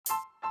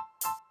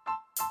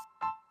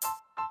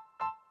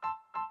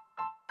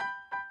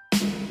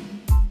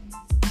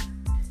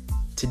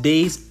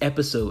Today's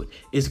episode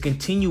is a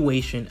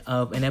continuation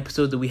of an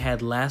episode that we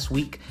had last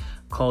week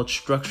called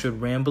Structured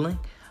Rambling.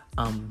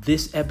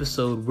 This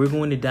episode, we're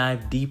going to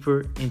dive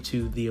deeper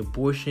into the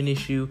abortion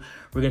issue.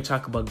 We're going to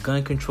talk about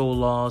gun control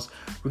laws.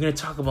 We're going to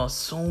talk about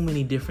so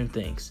many different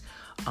things.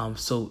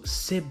 So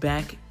sit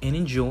back and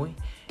enjoy.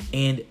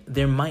 And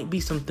there might be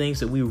some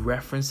things that we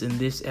reference in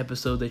this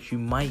episode that you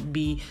might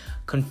be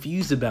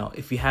confused about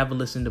if you haven't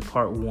listened to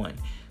part one.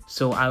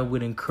 So I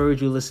would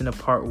encourage you to listen to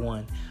part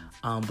one.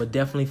 But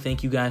definitely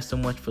thank you guys so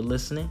much for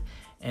listening,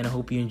 and I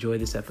hope you enjoy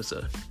this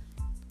episode.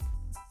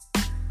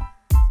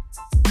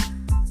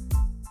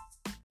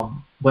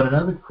 But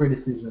another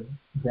criticism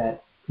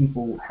that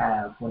people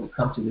have when it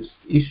comes to this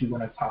issue,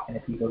 when I'm talking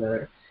to people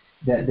they're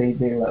like,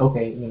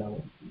 okay,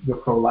 you're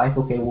pro-life.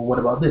 Okay, well, what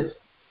about this?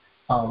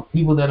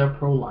 People that are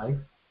pro-life,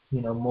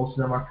 most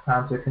of them are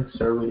considered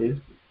conservative,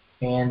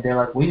 and they're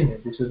like, wait a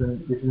minute, this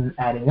isn't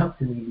adding up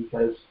to me,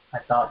 because I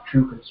thought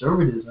true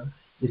conservatism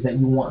is that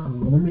you want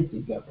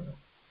unlimited government.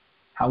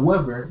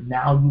 However,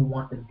 now you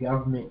want the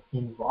government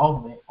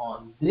involvement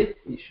on this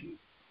issue.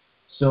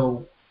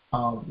 So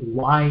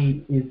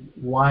why is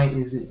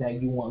it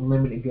that you want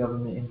limited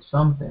government in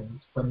some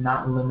things, but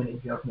not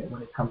limited government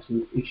when it comes to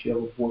this issue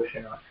of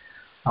abortion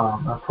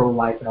or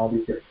pro-life and all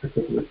these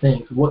particular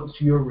things? What's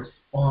your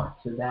response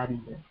to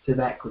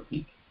that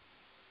critique?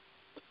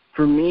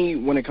 For me,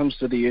 when it comes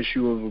to the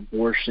issue of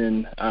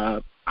abortion,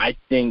 I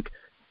think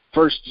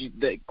first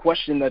the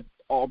question that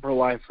all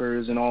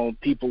pro-lifers and all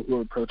people who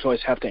are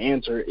pro-choice have to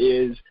answer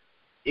is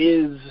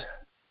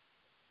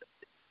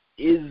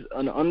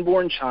an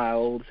unborn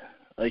child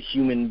a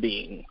human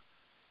being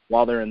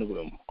while they're in the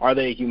womb? Are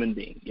they a human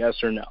being? Yes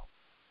or no?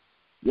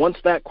 Once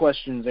that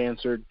question's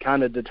answered,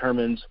 kind of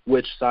determines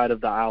which side of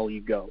the aisle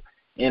you go.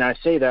 And I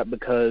say that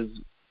because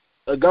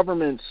a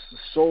government's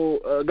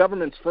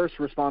first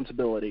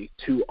responsibility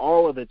to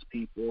all of its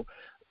people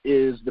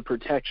is the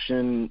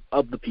protection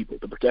of the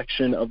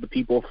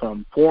people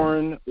from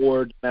foreign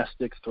or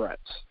domestic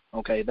threats.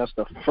 Okay, that's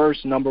the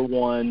first number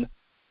one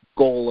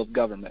goal of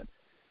government.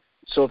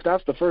 So if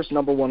that's the first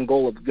number one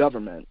goal of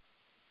government,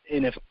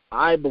 and if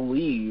I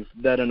believe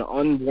that an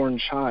unborn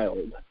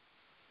child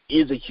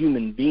is a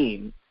human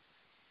being,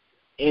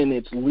 and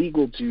it's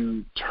legal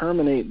to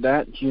terminate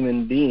that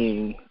human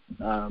being,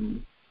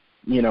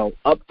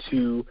 up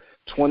to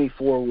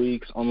 24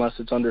 weeks, unless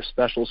it's under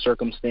special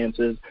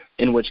circumstances,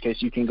 in which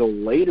case you can go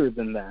later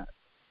than that,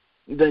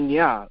 then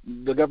yeah,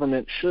 the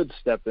government should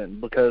step in,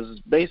 because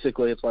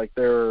basically it's like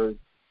there are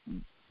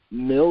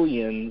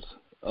millions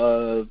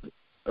of,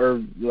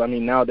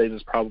 nowadays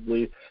it's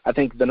probably, I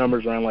think the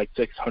number's around like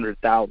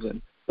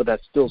 600,000, but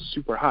that's still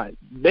super high.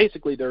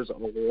 Basically there's a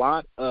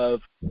lot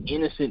of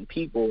innocent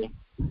people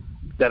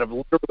that have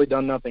literally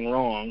done nothing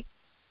wrong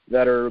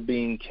that are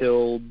being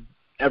killed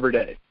every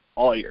day,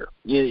 all year.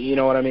 You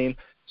know what I mean?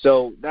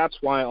 So that's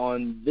why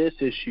on this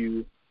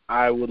issue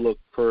I would look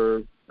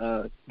for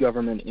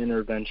government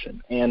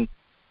intervention. And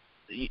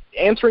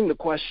answering the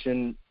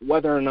question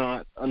whether or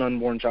not an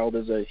unborn child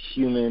is a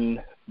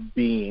human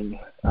being,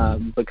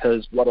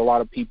 because what a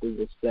lot of people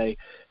will say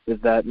is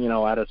that,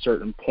 at a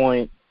certain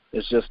point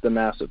it's just a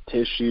mass of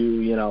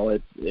tissue,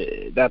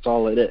 that's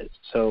all it is.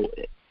 So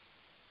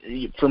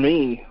for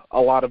me,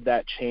 a lot of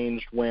that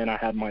changed when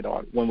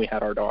we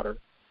had our daughter.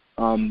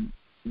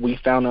 We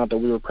found out that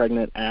we were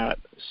pregnant at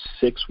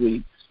 6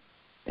 weeks,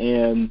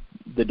 and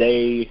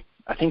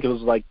I think it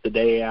was like the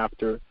day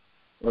after,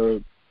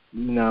 or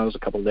no, it was a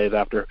couple of days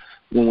after,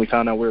 when we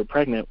found out we were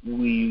pregnant,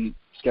 we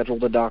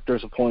scheduled a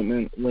doctor's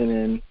appointment, went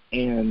in,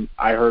 and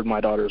I heard my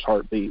daughter's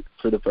heartbeat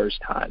for the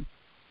first time.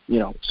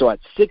 So at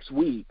 6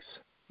 weeks,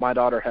 my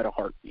daughter had a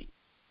heartbeat.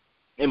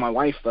 And my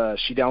wife,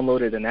 she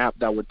downloaded an app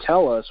that would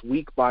tell us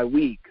week by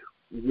week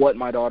what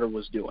my daughter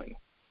was doing.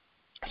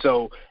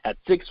 So at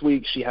 6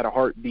 weeks, she had a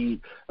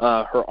heartbeat.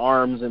 Her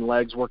arms and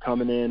legs were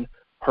coming in.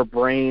 Her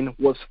brain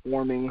was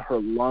forming. Her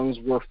lungs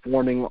were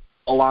forming.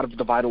 A lot of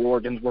the vital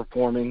organs were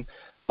forming.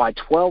 By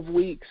 12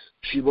 weeks,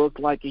 she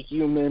looked like a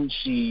human.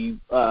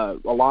 A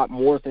lot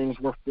more things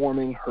were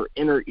forming. Her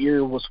inner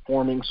ear was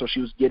forming, so she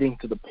was getting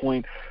to the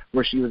point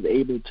where she was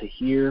able to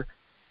hear.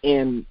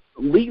 And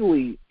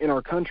legally in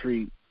our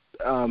country,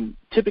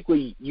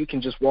 typically you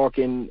can just walk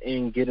in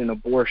and get an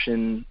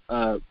abortion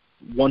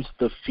once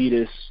the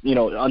fetus,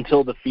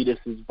 until the fetus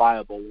is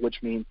viable,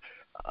 which means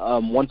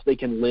once they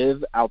can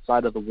live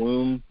outside of the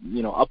womb,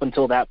 up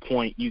until that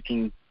point, you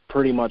can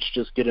pretty much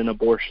just get an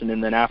abortion,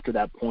 and then after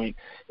that point,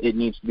 it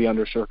needs to be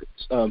under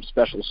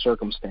special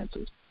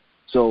circumstances.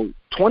 So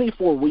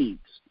 24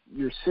 weeks,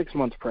 you're 6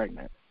 months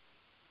pregnant.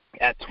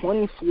 At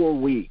 24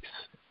 weeks,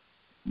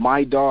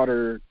 my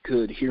daughter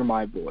could hear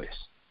my voice.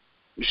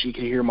 She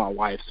could hear my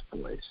wife's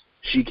voice.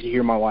 She could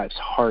hear my wife's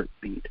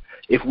heartbeat.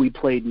 If we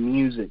played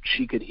music,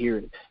 she could hear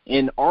it.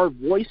 And our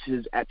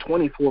voices at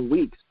 24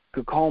 weeks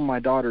could calm my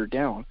daughter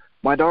down.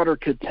 My daughter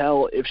could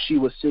tell if she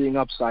was sitting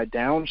upside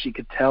down. She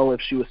could tell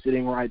if she was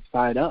sitting right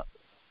side up.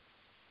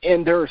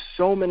 And there are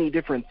so many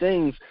different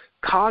things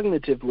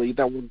cognitively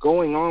that were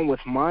going on with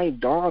my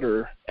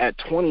daughter at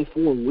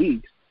 24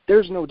 weeks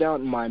there's no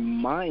doubt in my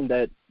mind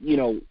that,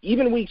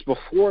 even weeks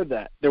before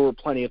that, there were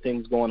plenty of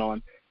things going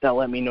on that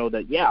let me know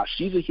that, yeah,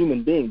 she's a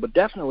human being, but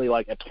definitely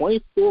like at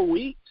 24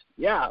 weeks,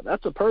 yeah,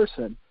 that's a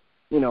person,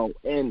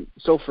 And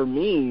so for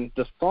me,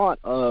 the thought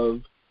of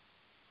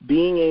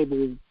being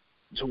able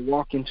to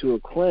walk into a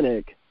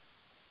clinic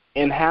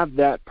and have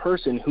that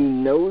person who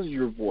knows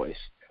your voice,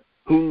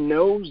 who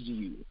knows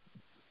you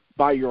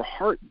by your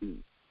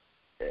heartbeat,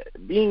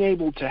 being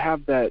able to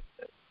have that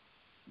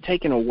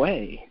taken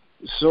away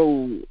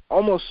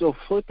almost so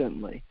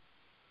flippantly,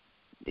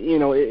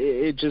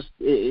 it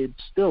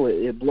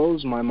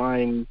blows my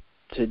mind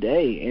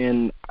today.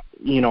 And,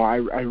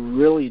 I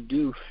really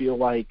do feel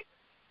like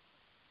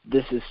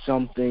this is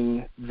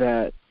something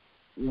that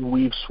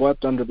we've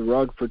swept under the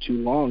rug for too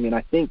long. And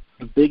I think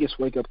the biggest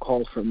wake-up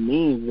call for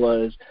me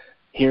was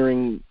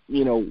hearing,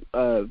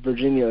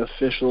 Virginia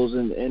officials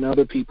and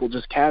other people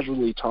just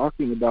casually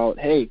talking about,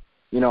 hey,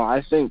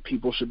 I think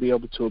people should be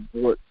able to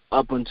abort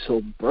up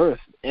until birth.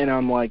 And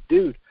I'm like,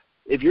 dude,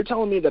 if you're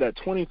telling me that at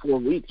 24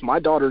 weeks my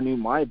daughter knew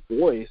my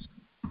voice,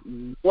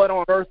 what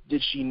on earth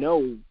did she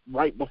know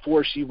right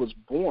before she was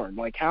born?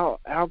 Like, how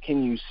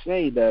can you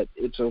say that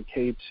it's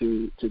okay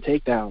to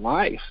take that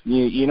life?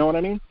 You know what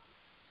I mean?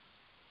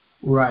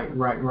 Right.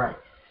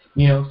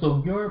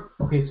 So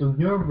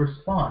your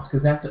response,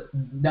 because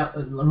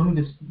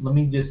let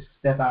me just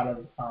step out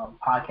of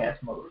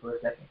podcast mode for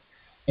a second,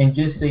 and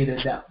just say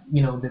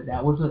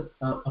that was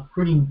a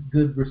pretty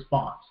good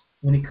response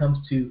when it comes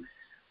to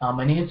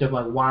an answer of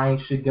like, why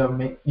should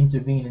government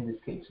intervene in this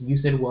case? And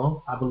you said,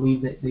 well, I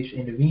believe that they should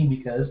intervene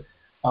because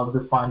of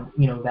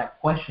that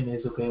question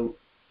is, okay,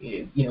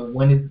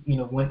 when is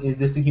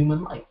this a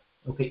human life?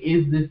 Okay,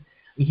 is this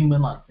a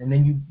human life? And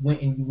then you went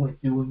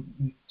through and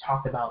you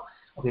talked about,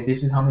 okay,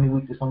 this is how many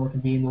weeks that someone can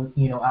be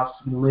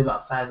live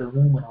outside the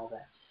womb and all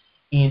that.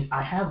 And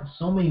I have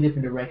so many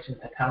different directions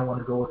I kind of want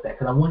to go with that,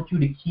 because I want you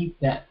to keep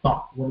that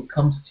thought when it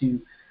comes to,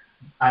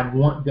 I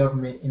want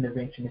government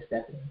intervention to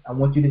step in. I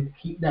want you to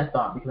keep that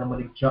thought, because I'm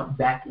going to jump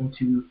back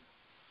into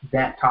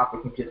that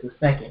topic in just a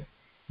second.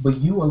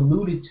 But you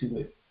alluded to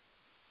it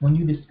when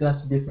you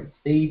discussed different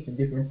states and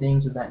different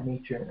things of that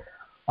nature.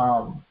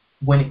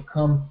 When it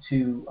comes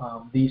to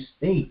these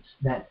states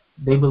that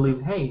they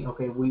believe, hey,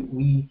 okay,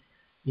 we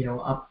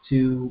up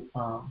to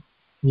all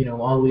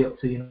the way up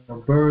to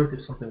birth,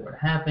 if something were to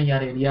happen,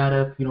 yada yada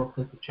yada. If you don't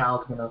think the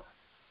child's going to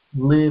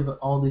live,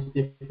 all these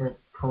different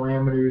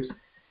parameters.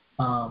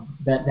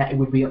 That it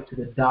would be up to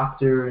the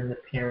doctor and the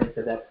parents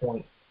at that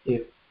point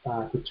if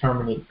to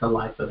terminate the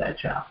life of that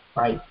child,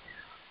 right?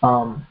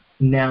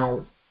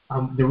 Now,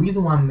 the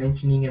reason why I'm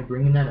mentioning and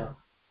bringing that up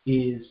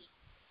is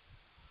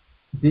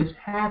this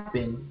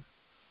happened,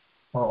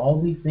 or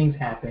all these things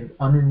happened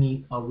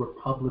underneath a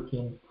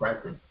Republican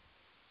president,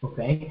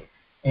 okay?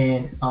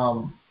 And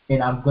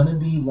I'm gonna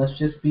be, let's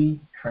just be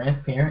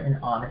transparent and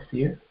honest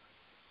here.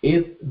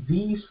 If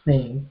these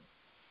things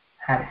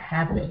had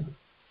happened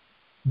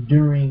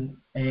during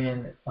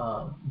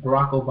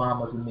Barack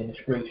Obama's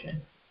administration,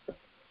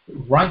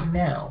 right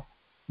now,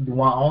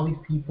 while all these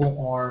people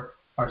are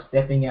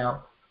stepping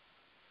out,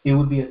 it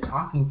would be a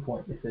talking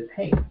point that says,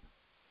 hey,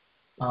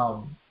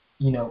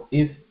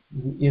 if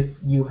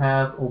you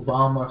have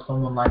Obama or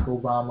someone like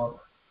Obama,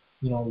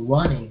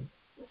 running,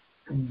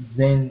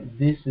 then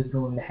this is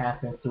going to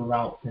happen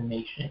throughout the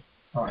nation,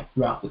 all right,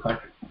 throughout the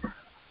country.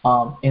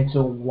 And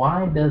so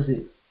why does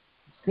it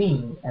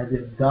seem as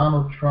if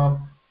Donald Trump,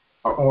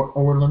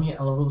 or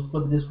let's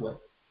put it this way,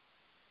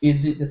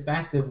 is it the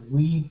fact that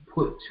we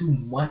put too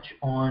much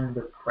on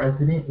the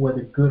president,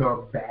 whether good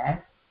or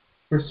bad,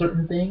 for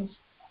certain things?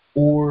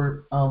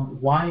 Or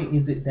why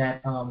is it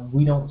that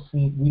we don't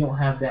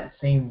have that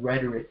same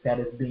rhetoric that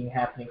is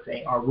happening,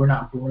 saying, or we're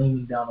not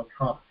blaming Donald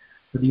Trump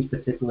for these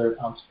particular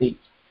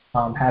states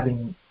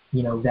having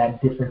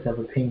that difference of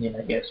opinion,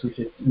 I guess we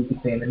could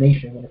say, in the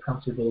nation when it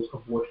comes to those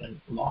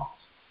abortion laws?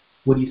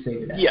 What do you say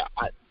to that? Yeah,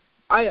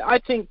 I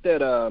think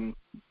that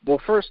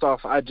well, first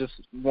off, I just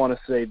want to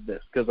say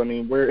this, because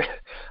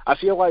I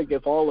feel like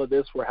if all of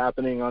this were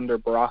happening under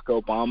Barack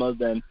Obama,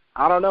 then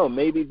I don't know,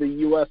 maybe the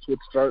U.S. would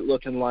start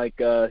looking like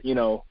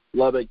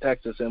Lubbock,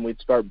 Texas, and we'd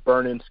start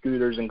burning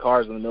scooters and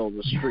cars in the middle of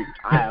the street.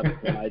 I have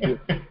no idea.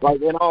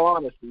 Like, in all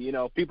honesty,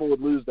 people would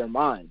lose their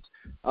minds,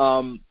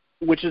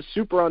 which is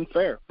super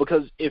unfair,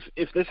 because if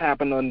this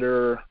happened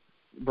under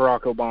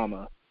Barack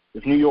Obama,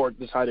 if New York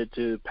decided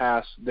to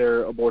pass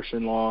their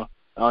abortion law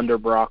under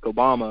Barack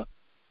Obama,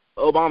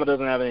 Obama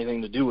doesn't have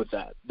anything to do with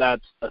that.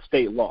 That's a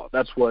state law.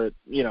 That's what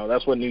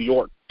New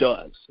York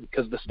does,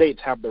 because the states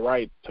have the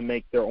right to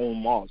make their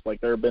own laws. Like,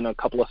 there have been a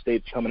couple of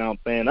states coming out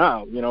saying,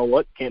 oh, you know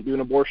what, can't do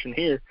an abortion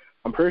here.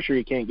 I'm pretty sure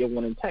you can't get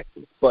one in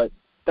Texas. But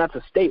that's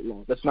a state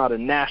law. That's not a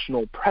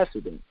national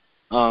precedent.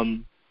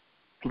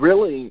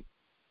 Really,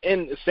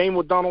 and same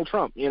with Donald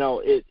Trump.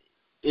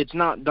 It's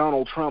not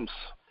Donald Trump's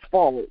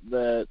fault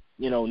that,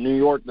 New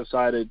York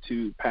decided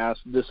to pass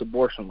this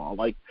abortion law.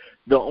 Like,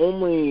 the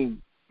only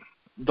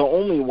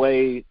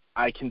way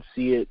I can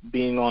see it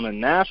being on a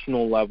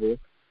national level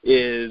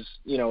is,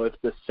 if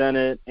the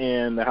Senate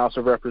and the House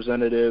of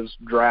Representatives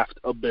draft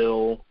a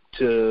bill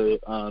to,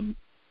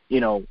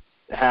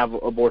 have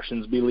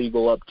abortions be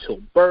legal up till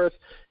birth,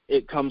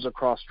 it comes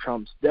across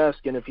Trump's desk,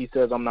 and if he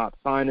says, I'm not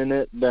signing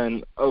it,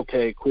 then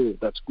okay, cool,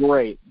 that's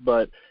great.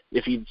 But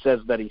if he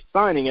says that he's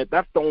signing it,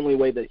 that's the only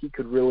way that he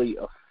could really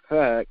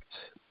affect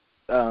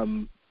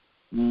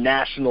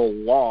national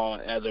law,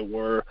 as it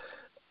were,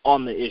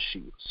 on the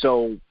issue.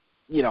 So,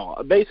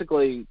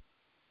 basically,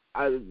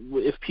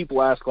 if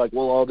people ask, like,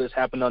 well, all this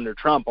happened under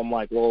Trump, I'm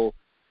like, well,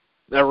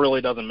 that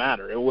really doesn't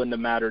matter. It wouldn't have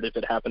mattered if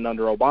it happened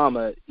under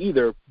Obama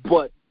either,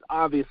 but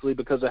obviously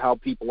because of how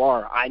people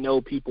are, I know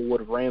people would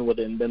have ran with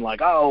it and been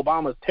like, oh,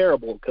 Obama's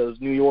terrible because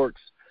New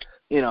York's,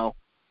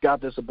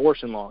 got this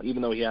abortion law,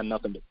 even though he had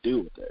nothing to do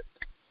with it.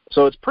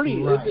 So it's pretty,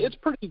 right. It's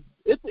pretty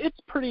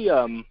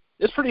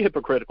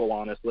hypocritical,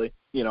 honestly.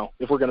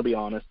 If we're going to be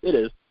honest, it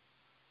is.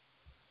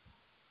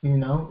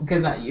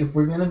 Because if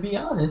we're going to be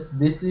honest,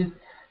 this is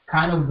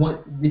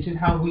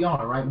how we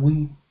are, right?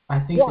 I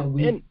think that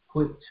we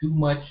put too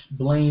much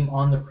blame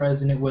on the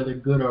president, whether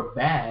good or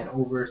bad,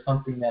 over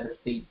something that a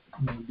state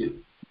may do.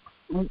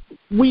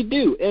 We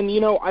do. And,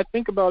 I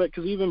think about it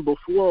because even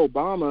before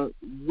Obama,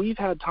 we've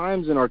had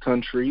times in our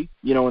country,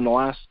 in the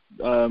last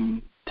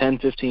 10,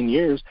 15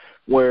 years,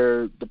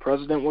 where the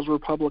president was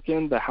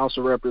Republican, the House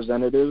of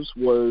Representatives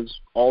was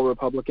all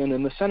Republican,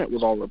 and the Senate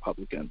was all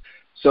Republican.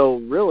 So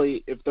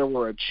really, if there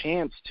were a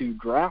chance to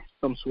draft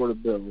some sort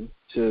of bill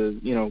to,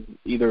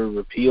 either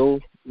repeal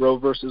Roe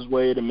versus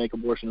Wade and make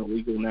abortion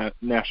illegal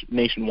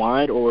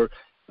nationwide, or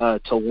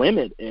to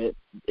limit it,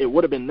 it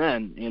would have been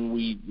then, and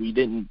we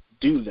didn't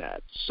do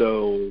that.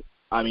 So,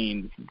 I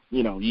mean,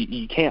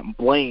 you can't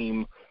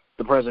blame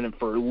the president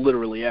for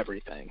literally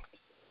everything.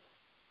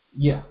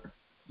 Yeah,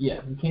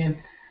 you can't.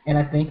 And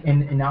I think,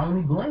 and not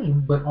only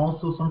blame, but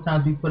also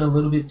sometimes we put a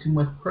little bit too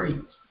much praise,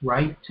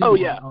 right?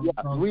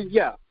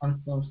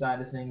 On some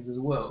side of things as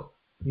well.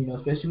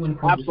 Especially when it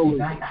comes to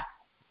states.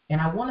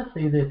 And I want to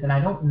say this, and I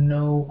don't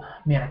know,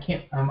 man, I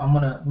can't.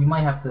 We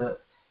might have to.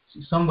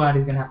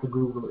 Somebody's gonna have to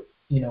Google it,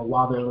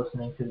 while they're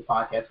listening to the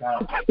podcast. I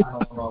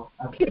don't know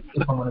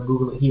if I'm gonna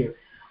Google it here,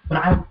 but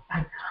I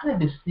kind of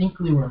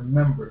distinctly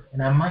remember,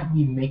 and I might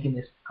be making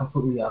this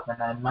completely up,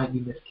 and I might be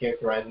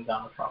mischaracterizing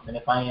Donald Trump, and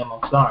if I am,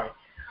 I'm sorry.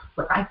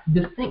 But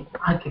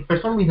for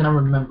some reason, I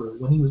remember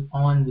when he was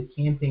on the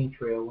campaign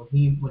trail,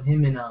 when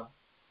him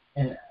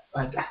and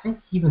I think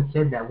he even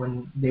said that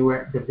when they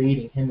were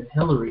debating, him and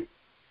Hillary,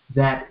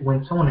 that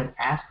when someone had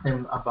asked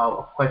him about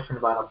a question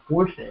about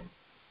abortion,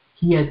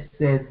 he had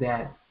said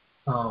that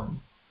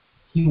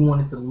he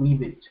wanted to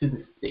leave it to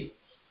the states.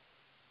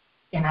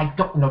 And I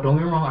don't know, don't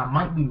get me wrong, I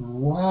might be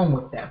wrong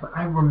with that, but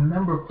I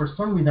remember, for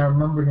some reason,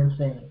 I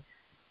saying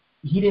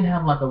he didn't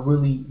have like a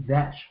really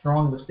that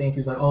strong of a stance. He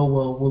was like, oh,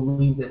 well, we'll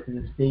leave that to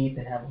the states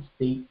and have the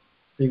state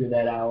figure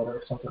that out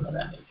or something of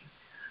that nature.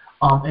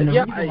 And the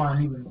reason why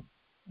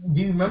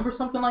do you remember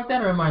something like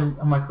that, or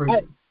am I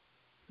crazy?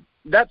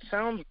 That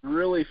sounds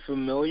really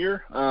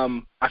familiar.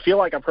 I feel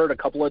like I've heard a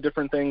couple of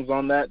different things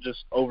on that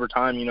just over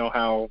time,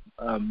 how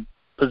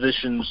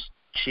positions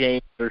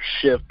change or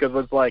shift. Because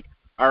it's like,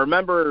 I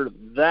remember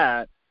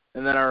that,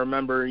 and then I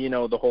remember,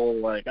 the whole,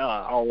 like,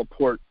 I'll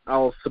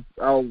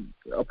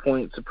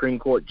appoint Supreme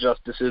Court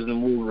justices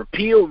and we'll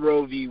repeal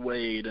Roe v.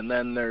 Wade. And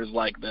then there's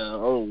like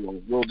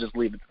we'll just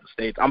leave it to the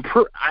states.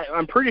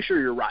 I'm pretty sure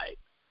you're right.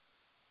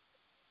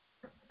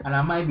 And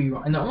I might be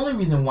wrong. And the only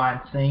reason why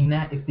I'm saying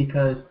that is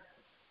because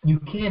you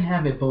can't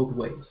have it both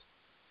ways.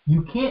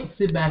 You can't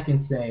sit back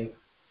and say,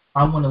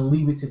 I want to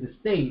leave it to the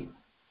states,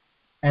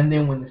 and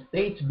then when the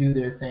states do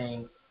their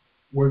thing,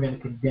 we're going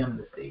to condemn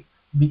the states.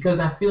 Because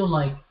I feel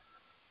like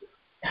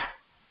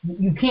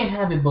you can't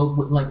have it both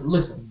ways. Like,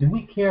 listen, do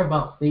we care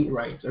about state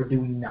rights or do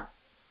we not?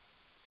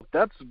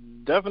 That's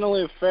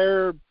definitely a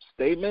fair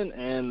statement,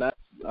 and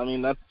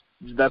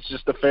that's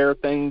just a fair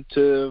thing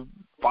to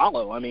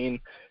follow. I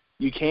mean,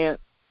 you can't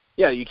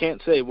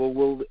say,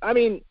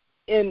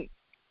 and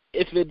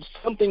if it's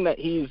something that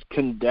he's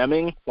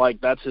condemning, like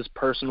that's his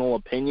personal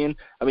opinion,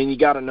 I mean, you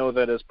got to know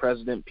that as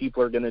president,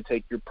 people are going to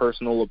take your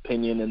personal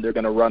opinion and they're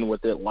going to run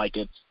with it like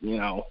it's,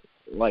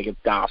 like it's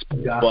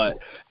gospel. But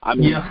I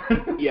mean,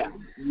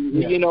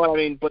 you know what I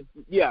mean? But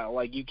yeah,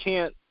 like you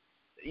can't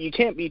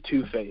be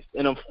two-faced.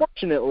 And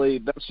unfortunately,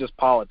 that's just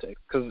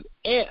politics. Because,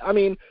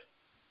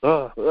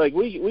 like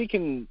we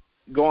can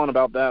go on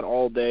about that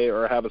all day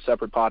or have a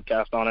separate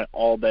podcast on it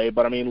all day.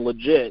 But I mean,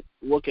 legit,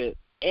 look at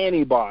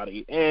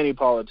anybody, any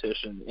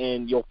politician,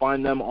 and you'll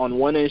find them on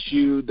one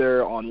issue,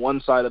 they're on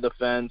one side of the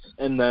fence,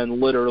 and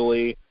then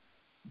literally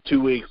 2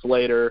 weeks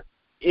later,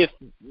 if,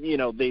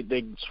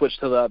 they switch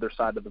to the other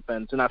side of the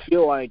fence. And I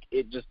feel like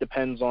it just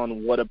depends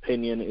on what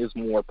opinion is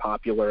more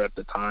popular at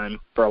the time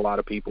for a lot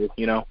of people,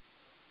 Oh,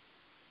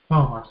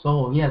 my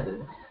soul, yeah.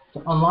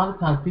 So a lot of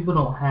times people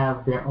don't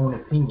have their own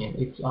opinion.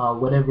 It's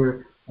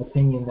whatever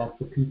opinion that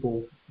the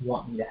people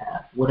want me to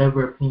have,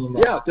 whatever opinion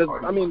that the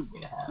party wants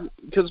me to have.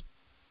 Because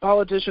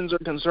politicians are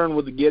concerned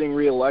with getting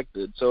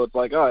reelected, so it's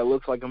like, it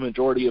looks like a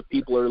majority of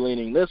people are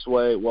leaning this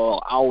way,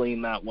 well, I'll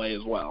lean that way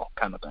as well,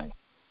 kind of thing.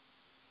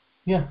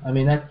 Yeah, I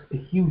mean that's a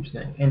huge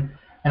thing, and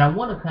I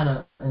want to kind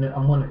of, and I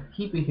want to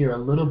keep it here a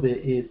little bit.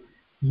 Is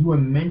you were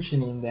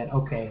mentioning that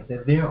okay,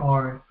 that there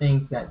are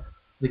things that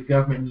the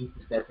government needs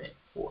to step in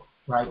for,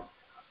 right?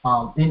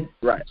 And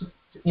Right.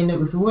 if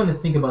we're going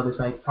to think about this,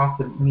 I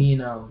talked to me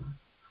and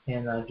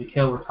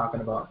Jaquel were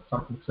talking about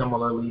something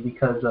similarly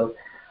because of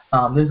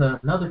there's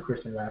another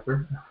Christian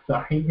rapper.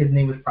 Sorry, his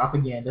name is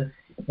Propaganda.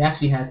 He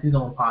actually has his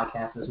own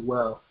podcast as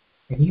well,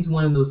 and he's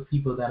one of those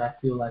people that I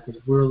feel like is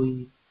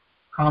really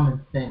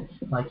common sense.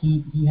 Like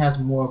he has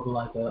more of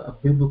like a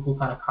biblical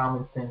kind of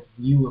common sense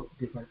view of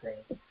different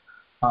things.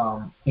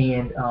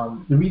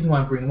 The reason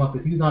why I bring him up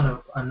is he was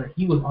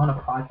on a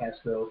podcast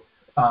though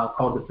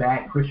called the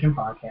Bad Christian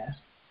Podcast,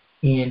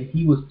 and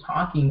he was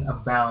talking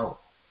about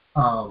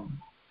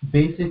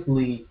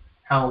basically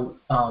how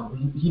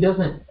he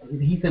doesn't.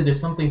 He said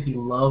there's some things he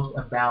loves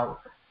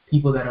about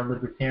people that are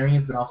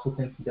libertarians, but also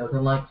things he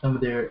doesn't like some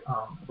of their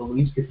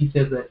beliefs. Because he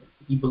says that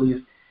he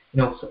believes,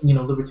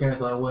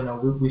 libertarians are like,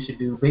 well, we should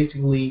do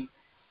basically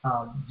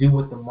do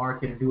what the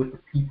market or do what the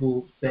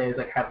people says,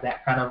 like have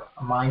that kind of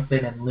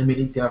mindset and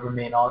limited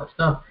government and all that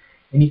stuff.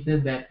 And he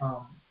said that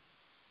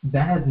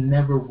that has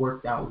never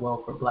worked out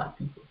well for black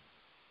people.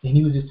 And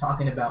he was just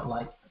talking about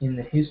like in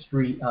the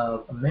history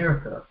of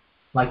America,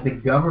 like the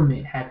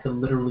government had to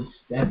literally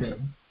step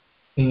in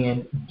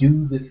and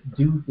do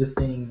the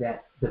thing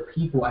that the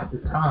people at the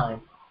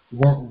time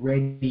weren't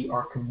ready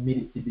or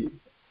committed to do.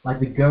 Like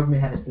the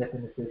government had to step in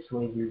and say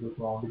slavery was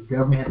wrong. The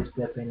government had to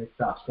step in and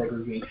stop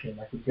segregation.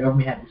 Like the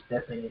government had to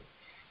step in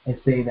and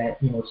say that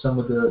some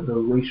of the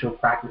racial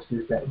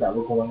practices that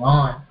were going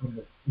on in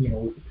the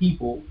with the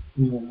people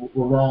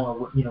were wrong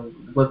or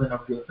wasn't a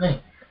good thing.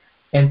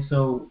 And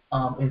so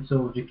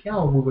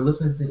Jaquel, we were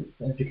listening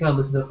to Jaquel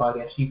listened to the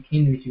podcast. She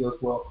came to me. She goes,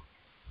 well,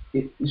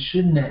 it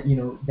shouldn't that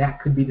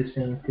that could be the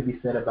same could be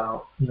said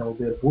about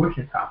the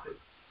abortion topic.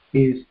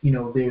 Is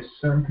there's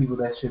certain people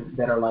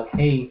that are like,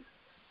 hey,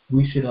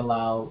 we should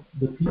allow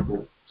the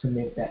people to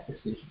make that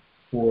decision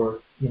for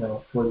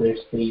for their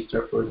states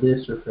or for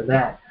this or for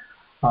that.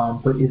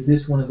 But is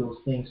this one of those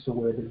things to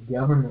where the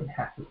government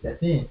has to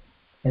step in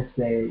and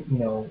say,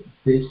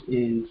 this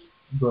is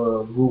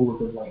the rule of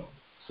the land,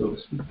 so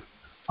to speak,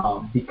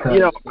 because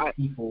the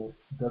people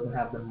doesn't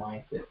have the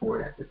mindset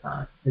for it at the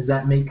time. Does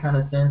that make kind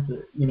of sense?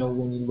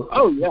 When you look at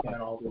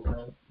all those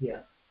things, yeah.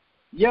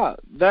 Yeah,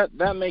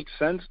 that makes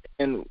sense.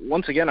 And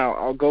once again,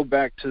 I'll go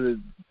back to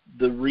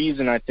the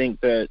reason I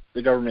think that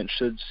the government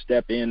should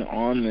step in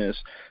on this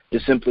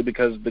is simply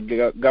because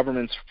the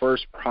government's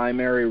first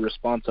primary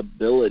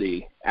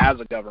responsibility as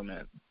a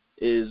government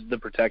is the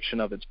protection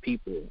of its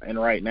people.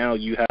 And right now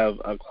you have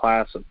a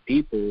class of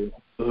people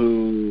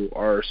who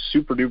are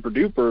super duper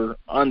duper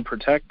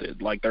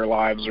unprotected, like their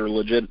lives are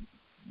legit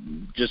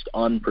just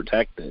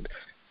unprotected.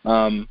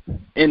 And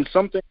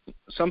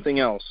something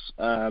else.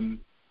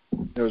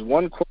 There was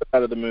one quote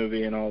out of the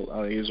movie, and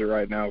I'll use it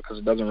right now because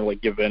it doesn't really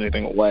give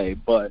anything away.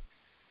 But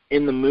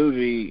in the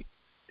movie,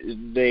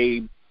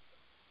 they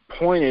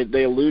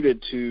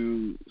alluded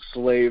to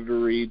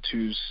slavery,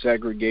 to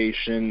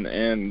segregation,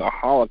 and the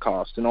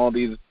Holocaust, and all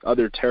these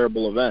other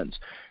terrible events.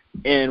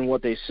 And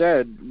what they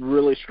said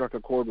really struck a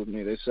chord with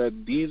me. They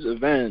said these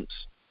events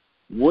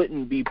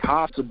wouldn't be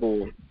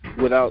possible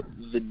without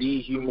the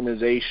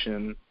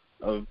dehumanization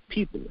of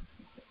people.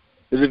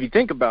 Because if you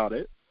think about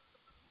it,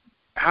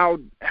 how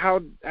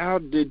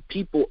did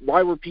people?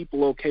 Why were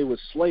people okay with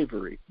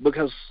slavery?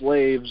 Because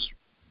slaves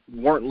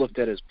weren't looked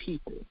at as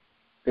people;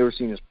 they were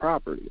seen as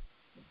property.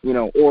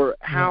 Or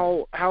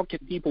how can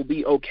people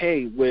be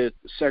okay with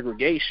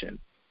segregation?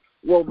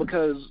 Well,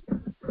 because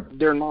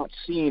they're not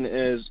seen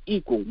as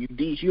equal. You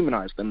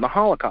dehumanize them. The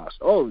Holocaust.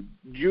 Oh,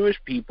 Jewish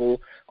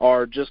people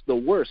are just the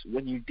worst.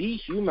 When you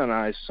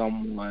dehumanize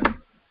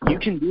someone, you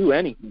can do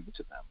anything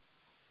to them.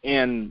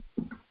 And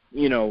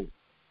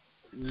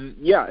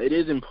yeah, it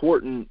is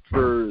important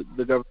for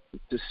the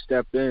government to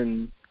step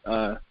in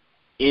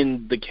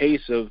the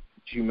case of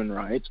human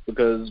rights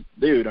because,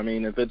 dude, I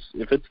mean, if it's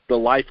the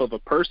life of a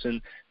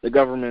person, the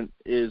government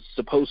is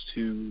supposed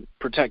to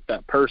protect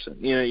that person.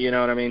 You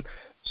know what I mean?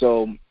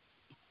 So,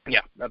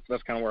 yeah,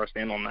 that's kind of where I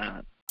stand on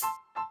that.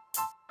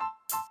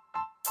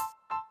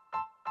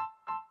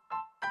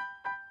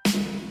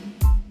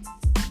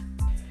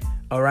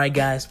 All right,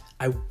 guys,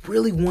 I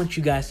really want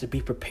you guys to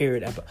be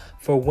prepared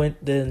for when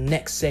the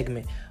next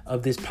segment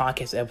of this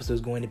podcast episode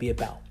is going to be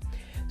about.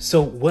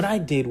 So what I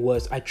did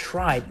was I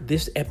tried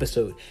this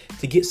episode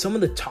to get some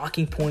of the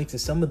talking points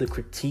and some of the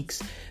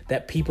critiques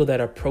that people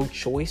that are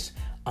pro-choice,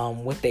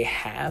 what they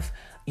have,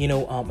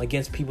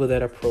 against people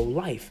that are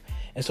pro-life.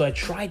 And so I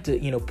tried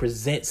to,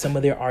 present some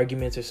of their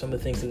arguments or some of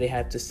the things that they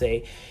have to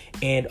say.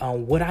 And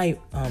what I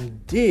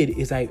did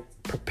is I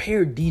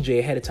prepared DJ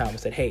ahead of time and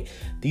said, hey,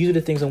 these are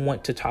the things I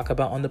want to talk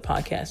about on the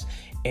podcast.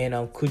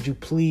 and could you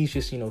please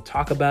just,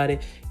 talk about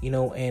it,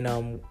 and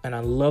I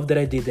love that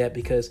I did that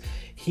because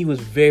he was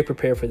very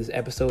prepared for this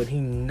episode. He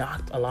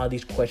knocked a lot of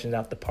these questions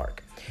out the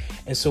park.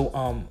 And so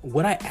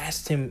what I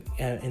asked him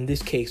in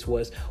this case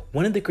was,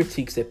 one of the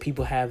critiques that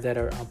people have that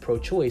are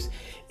pro-choice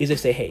is they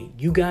say, hey,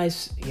 you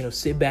guys,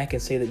 sit back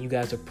and say that you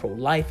guys are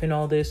pro-life and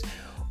all this.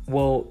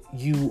 Well,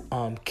 you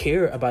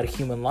care about a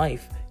human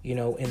life,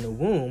 in the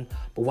womb,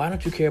 but why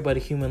don't you care about a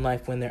human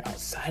life when they're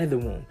outside of the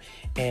womb?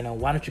 And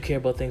why don't you care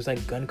about things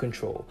like gun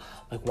control?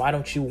 Like, why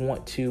don't you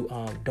want to,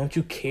 don't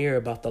you care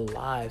about the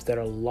lives that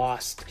are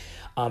lost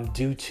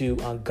due to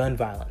gun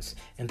violence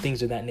and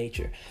things of that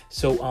nature?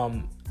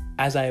 So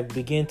as I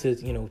began to,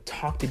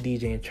 talk to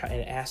DJ and try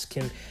and ask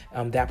him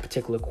that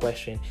particular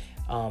question,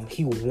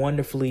 he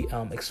wonderfully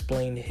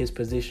explained his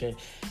position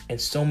and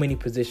so many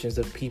positions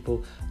of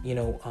people,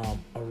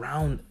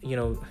 around,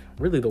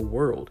 really the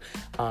world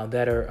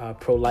that are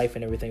pro-life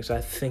and everything. So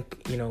I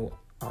think,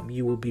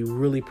 you will be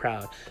really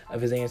proud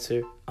of his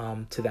answer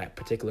to that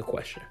particular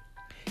question.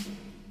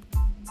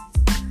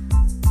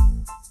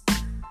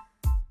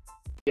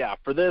 Yeah,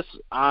 for this,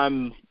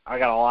 I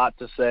got a lot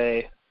to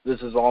say.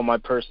 This is all my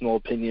personal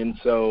opinion,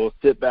 so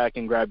sit back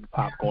and grab your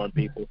popcorn,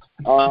 people.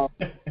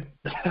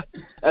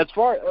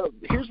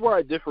 Here's where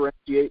I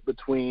differentiate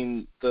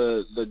between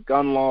the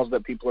gun laws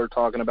that people are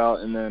talking about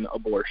and then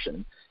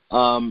abortion.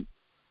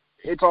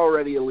 It's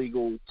already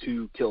illegal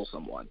to kill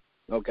someone,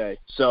 okay?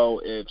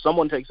 So if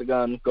someone takes a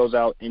gun, goes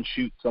out and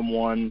shoots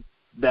someone,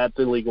 that's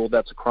illegal,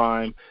 that's a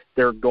crime,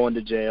 they're going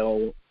to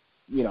jail,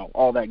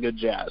 all that good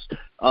jazz.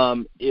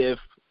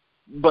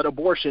 But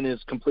abortion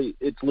is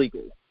it's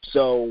legal.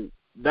 So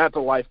that's a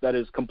life that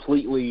is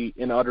completely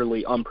and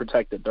utterly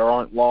unprotected. There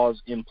aren't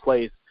laws in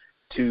place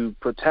to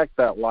protect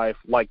that life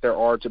like there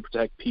are to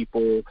protect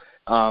people,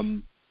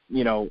 in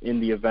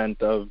the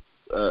event of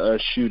a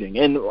shooting.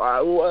 And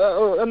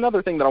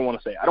another thing that I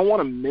want to say, I don't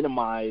want to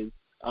minimize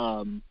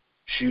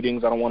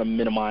shootings. I don't want to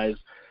minimize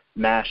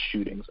mass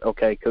shootings,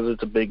 okay, because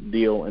it's a big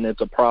deal, and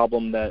it's a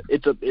problem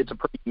it's a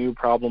pretty new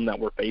problem that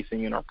we're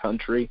facing in our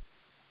country.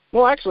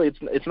 Well, actually,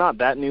 it's not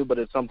that new, but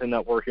it's something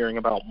that we're hearing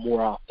about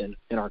more often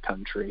in our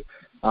country.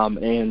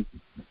 And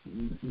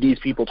these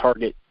people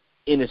target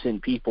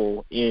innocent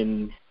people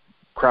in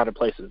crowded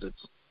places.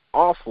 It's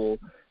awful.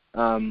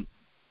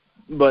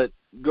 But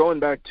going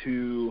back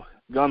to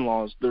gun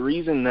laws, the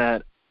reason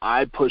that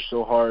I push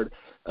so hard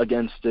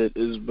against it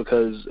is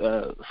because,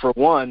 for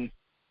one,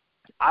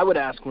 I would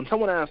ask when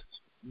someone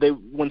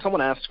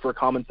asks for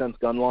common sense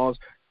gun laws,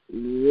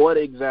 what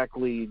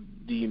exactly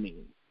do you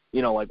mean?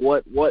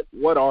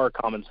 What are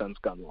common sense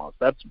gun laws?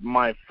 That's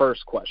my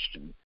first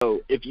question.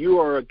 So if you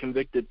are a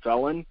convicted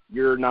felon,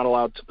 you're not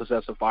allowed to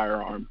possess a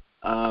firearm.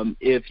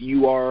 If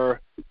you are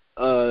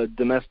a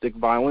domestic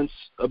violence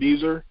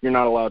abuser, you're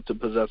not allowed to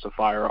possess a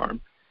firearm.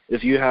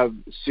 If you have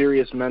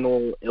serious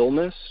mental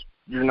illness,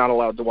 you're not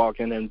allowed to walk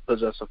in and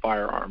possess a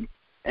firearm.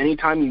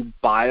 Anytime you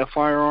buy a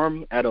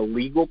firearm at a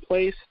legal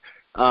place,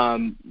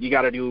 you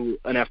got to do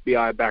an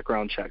FBI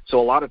background check. So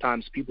a lot of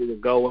times people will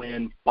go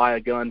in, buy a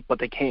gun, but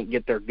they can't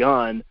get their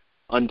gun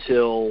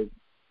until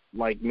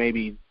like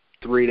maybe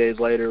 3 days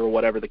later or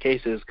whatever the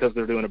case is, because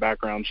they're doing a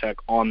background check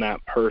on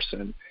that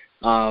person.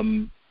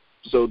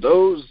 So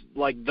those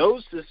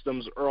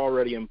systems are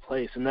already in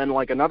place. And then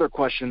like another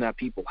question that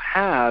people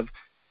have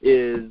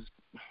is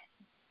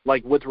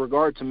like with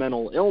regard to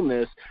mental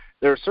illness,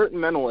 there are certain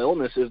mental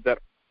illnesses that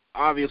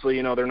obviously,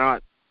 they're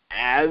not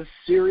as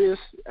serious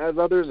as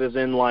others, as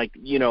in like,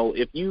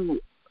 if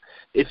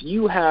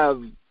you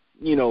have,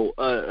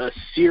 a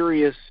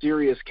serious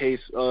case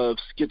of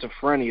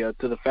schizophrenia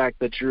to the fact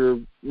that you're,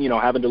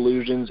 having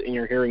delusions and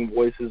you're hearing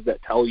voices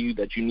that tell you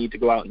that you need to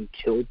go out and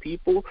kill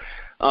people,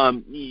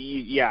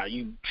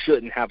 you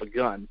shouldn't have a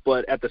gun.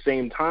 But at the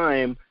same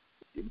time,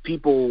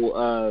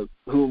 people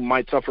who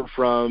might suffer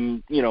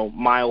from,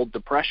 mild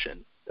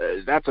depression,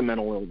 that's a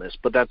mental illness,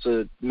 but that's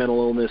a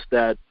mental illness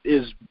that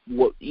is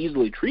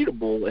easily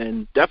treatable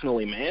and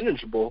definitely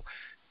manageable.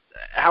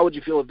 How would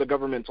you feel if the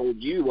government told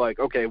you, like,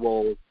 okay,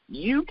 well,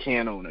 you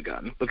can't own a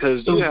gun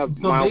because you have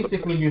mild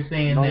depression? Basically you're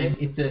saying that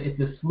it's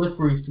a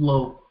slippery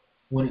slope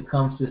when it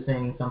comes to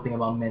saying something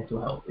about mental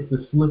health. It's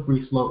a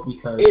slippery slope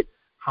because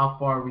how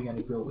far are we going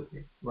to go with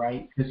it,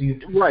 right? Because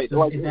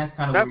that's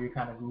kind of where you're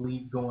kind of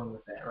going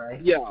with that,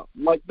 right? Yeah,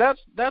 like that's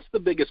the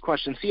biggest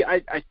question. See,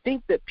 I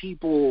think that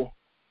people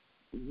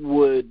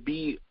would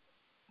be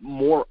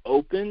more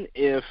open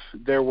if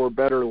there were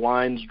better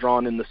lines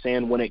drawn in the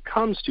sand when it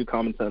comes to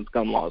common sense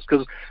gun laws.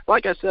 Because,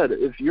 like I said,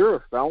 if you're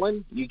a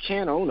felon, you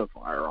can't own a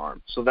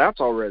firearm. So that's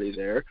already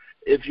there.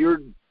 If you're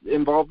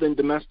involved in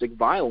domestic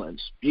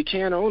violence, you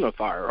can't own a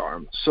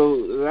firearm.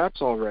 So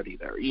that's already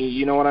there.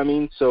 You know what I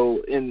mean?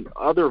 So in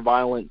other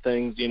violent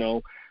things,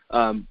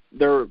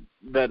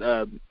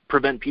 that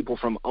prevent people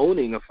from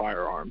owning a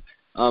firearm.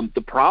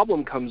 The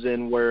problem comes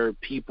in where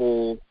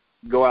people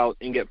go out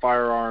and get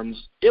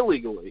firearms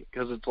illegally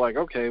because it's like,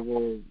 okay,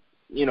 well,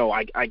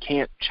 I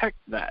can't check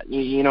that.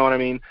 You know what I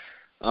mean?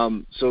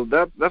 So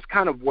that's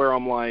kind of where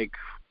I'm like,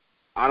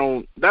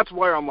 that's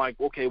where I'm like,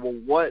 okay,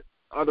 well,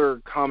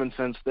 other common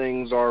sense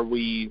things are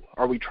we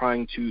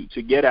trying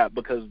to get at?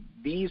 Because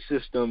these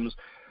systems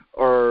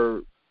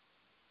are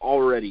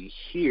already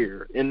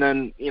here. And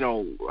then,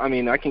 I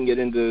mean, I can get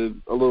into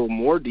a little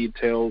more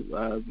detail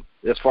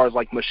as far as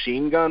like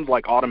machine guns,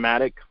 like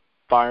automatic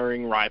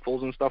firing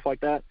rifles and stuff like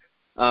that.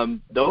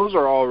 Those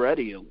are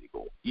already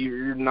illegal.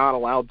 You're not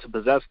allowed to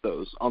possess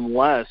those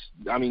unless,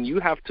 I mean, you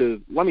have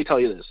to, let me tell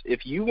you this,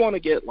 if you want to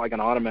get like an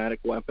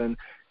automatic weapon,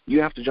 you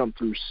have to jump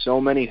through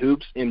so many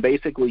hoops, and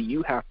basically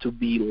you have to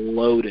be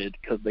loaded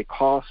because they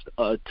cost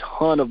a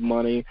ton of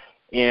money,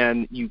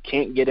 and you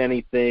can't get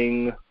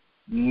anything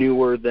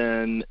newer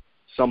than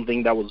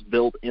something that was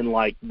built in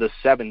like the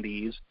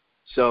 70s.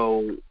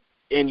 So,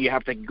 and you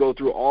have to go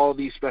through all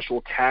these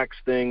special tax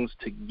things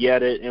to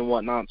get it and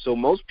whatnot. So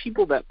most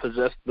people that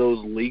possess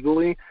those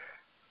legally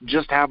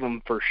just have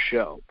them for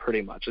show,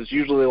 pretty much. It's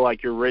usually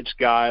like your rich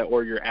guy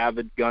or your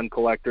avid gun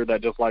collector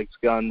that just likes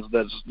guns.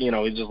 That's,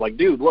 he's just like,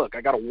 dude, look,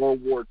 I got a World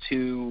War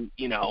II,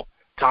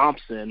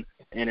 Thompson,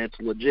 and it's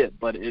legit.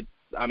 But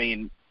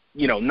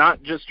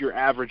not just your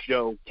average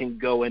Joe can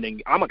go in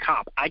and, I'm a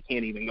cop, I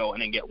can't even go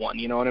in and get one,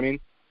 you know what I mean?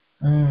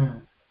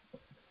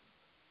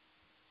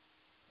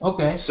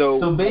 Okay,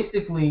 so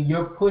basically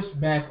your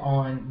pushback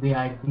on the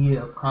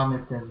idea of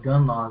common sense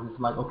gun laws is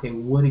like, okay,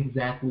 what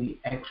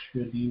exactly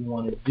extra do you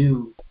want to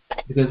do?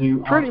 Because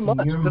in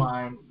your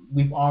mind,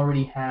 we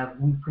pretty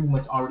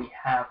much already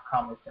have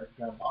common sense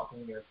gun laws,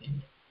 in your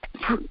opinion.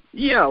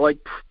 Yeah, like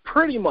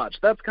pretty much.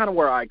 That's kind of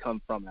where I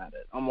come from at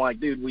it. I'm like,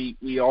 dude,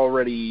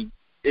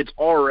 it's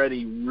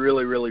already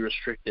really, really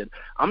restricted.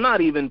 I'm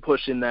not even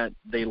pushing that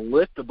they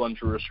lift a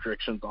bunch of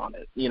restrictions on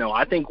it.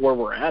 I think where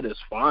we're at is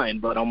fine,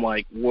 but I'm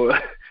like,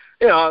 what?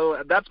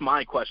 That's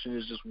my question,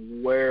 is just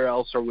where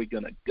else are we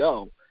going to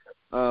go?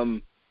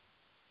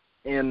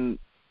 And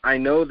I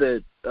know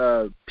that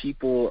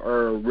people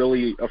are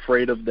really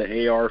afraid of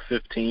the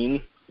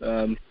AR-15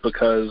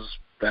 because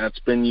that's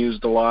been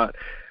used a lot.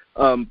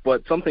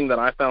 But something that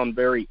I found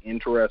very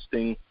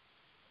interesting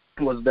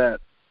was that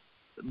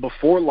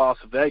before Las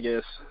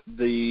Vegas,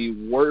 the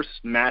worst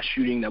mass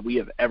shooting that we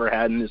have ever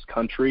had in this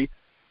country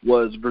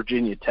was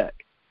Virginia Tech.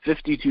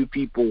 52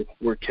 people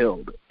were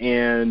killed,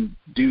 and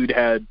dude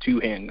had 2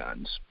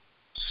 handguns.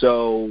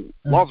 So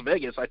Las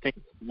Vegas, I think,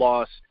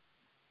 lost,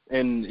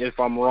 and if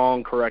I'm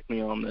wrong, correct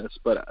me on this,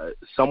 but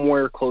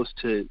somewhere close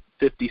to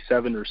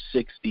 57 or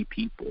 60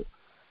 people.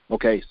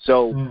 Okay,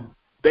 so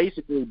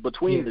basically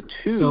between the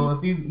two. So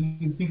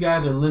if you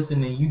guys are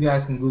listening, you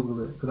guys can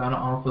Google it, because I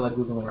don't feel like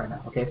Googling right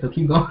now. Okay, so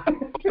keep going. I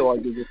feel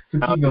like keep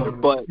going.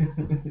 But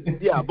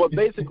yeah, but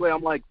basically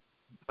I'm like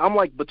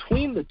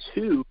between the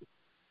two,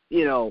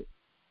 the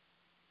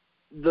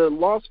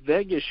Las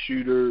Vegas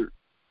shooter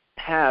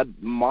had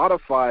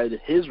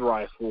modified his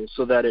rifle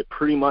so that it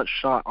pretty much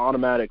shot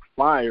automatic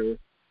fire.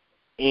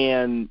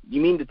 And you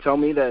mean to tell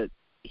me that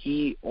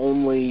he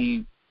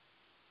only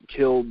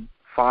killed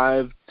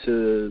 5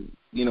 to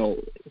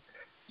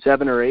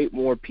 7 or 8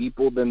 more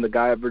people than the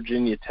guy at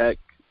Virginia Tech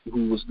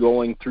who was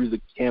going through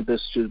the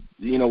campus to,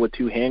 with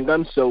 2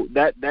 handguns? So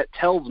that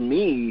tells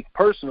me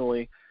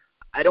personally,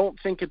 I don't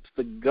think it's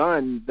the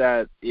gun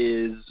that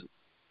is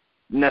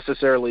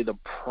necessarily the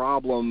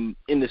problem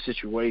in the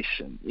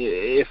situation,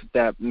 if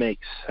that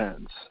makes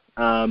sense.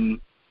 I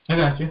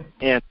got you.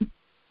 And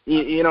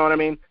you know what I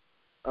mean?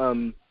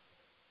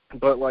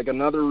 But like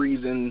another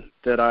reason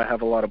that I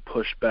have a lot of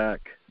pushback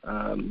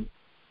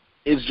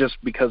is just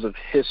because of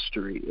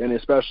history, and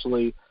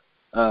especially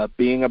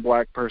being a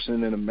black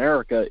person in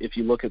America. If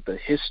you look at the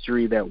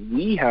history that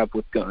we have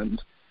with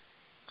guns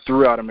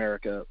throughout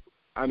America,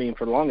 I mean,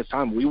 for the longest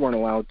time, we weren't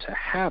allowed to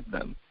have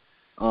them.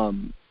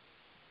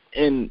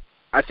 And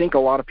I think a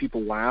lot of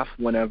people laugh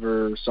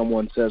whenever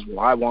someone says, well,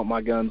 I want my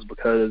guns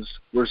because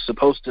we're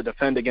supposed to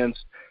defend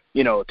against,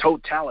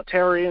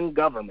 totalitarian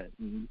government.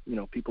 And,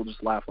 people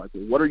just laugh like,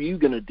 well, what are you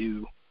going to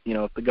do,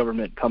 if the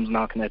government comes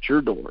knocking at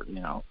your door,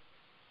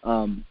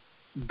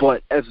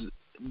 But as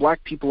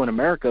black people in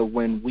America,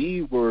 when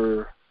we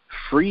were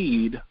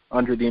freed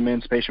under the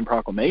Emancipation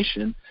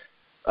Proclamation,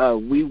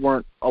 we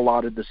weren't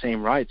allotted the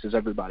same rights as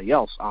everybody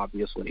else,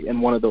 obviously.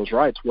 And one of those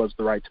rights was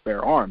the right to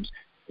bear arms.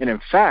 And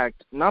in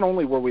fact, not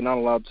only were we not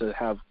allowed to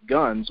have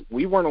guns,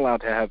 we weren't allowed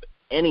to have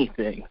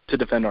anything to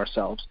defend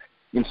ourselves.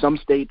 In some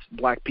states,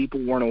 black people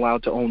weren't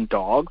allowed to own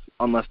dogs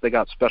unless they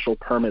got special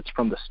permits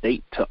from the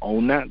state to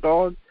own that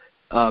dog,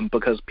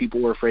 because people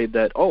were afraid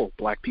that,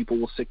 black people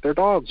will sick their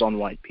dogs on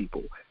white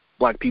people.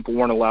 Black people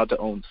weren't allowed to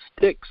own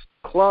sticks,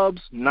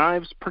 clubs,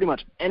 knives, pretty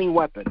much any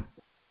weapon.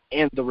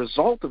 And the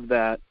result of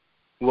that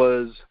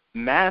was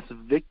mass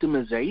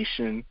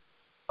victimization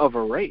of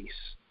a race.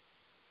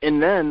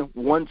 And then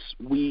once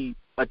we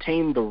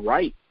attained the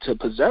right to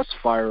possess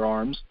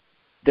firearms,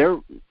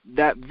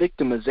 that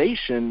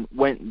victimization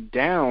went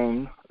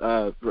down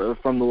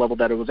from the level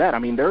that it was at. I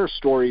mean, there are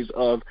stories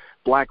of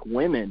black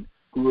women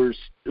who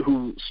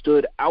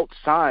stood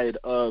outside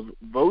of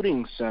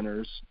voting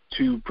centers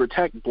to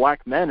protect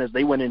black men as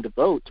they went in to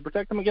vote, to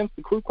protect them against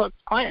the Ku Klux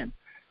Klan.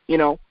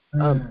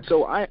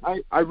 So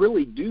I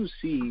really do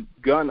see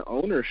gun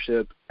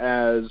ownership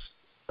as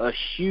a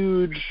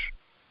huge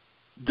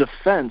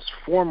defense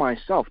for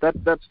myself.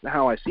 That's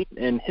how I see it.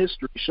 And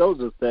history shows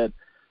us that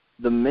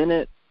the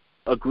minute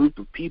a group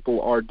of people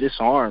are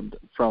disarmed,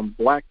 from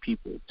black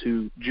people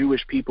to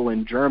Jewish people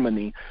in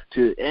Germany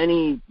to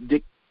any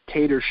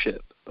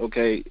dictatorship,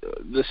 okay,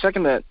 the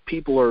second that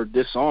people are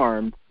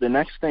disarmed, the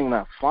next thing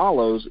that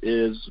follows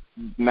is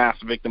mass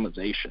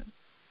victimization.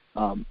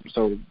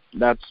 So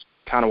that's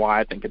kind of why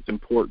I think it's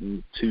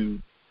important to.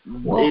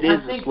 Well, it is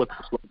a slippery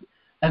slope.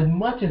 As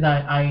much as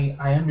I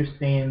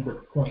understand the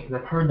point,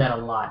 I've heard that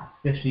a lot,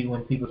 especially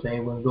when people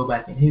say, when we go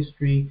back in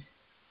history.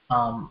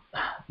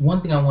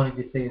 One thing I wanted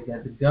to say is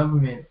that the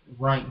government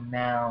right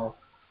now,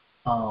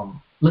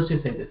 let's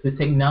just say this, the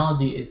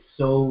technology is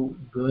so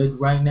good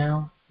right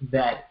now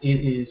that it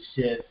is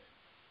just,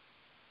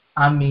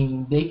 I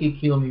mean, they could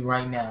kill me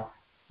right now.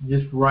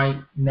 Just right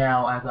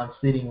now as I'm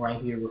sitting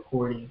right here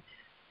recording,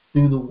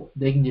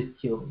 they can just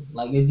kill me.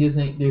 Like, it just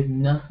ain't, there's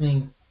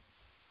nothing.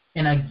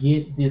 And I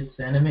get this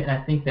sentiment,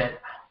 and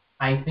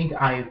I think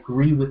I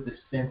agree with the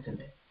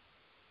sentiment,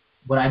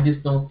 but I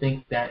just don't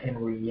think that in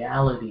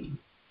reality,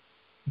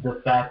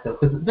 the fact that,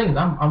 because the thing is,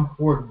 I'm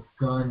for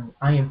gun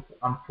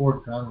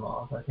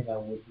laws. I think I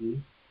would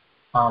be.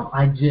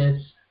 I'm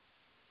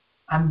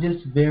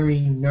just very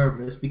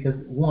nervous because,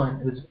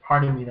 one, there's a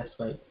part of me that's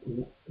like,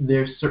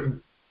 there's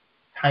certain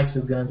types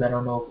of guns I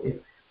don't know if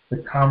the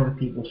common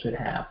people should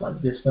have.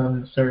 Like, there's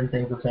some certain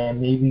things I'm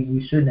saying maybe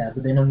we shouldn't have,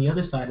 but then on the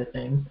other side of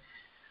things,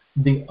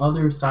 the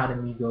other side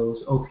of me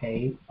goes,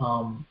 okay,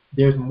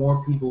 there's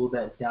more people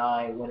that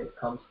die when it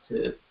comes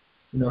to,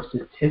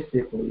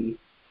 statistically,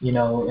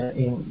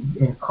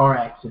 in car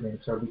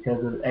accidents or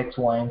because of X,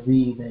 Y, and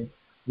Z than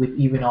with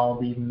even all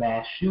these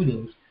mass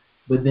shootings.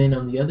 But then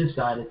on the other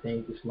side of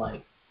things, it's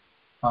like,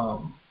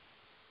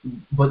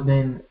 but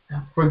then,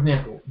 for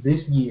example,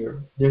 this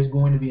year, there's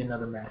going to be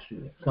another mass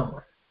shooting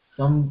somewhere.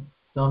 Some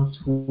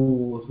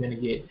school is going to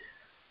get,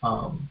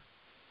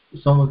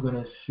 someone's going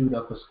to shoot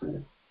up a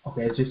school.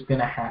 Okay, it's just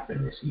going to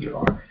happen this year.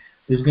 Or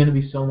there's going to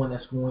be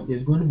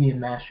there's going to be a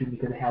mass shooting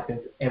because it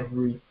happens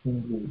every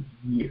single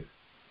year.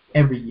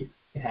 Every year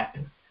it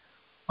happens.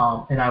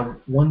 And I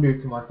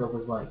wondered to myself,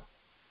 was like,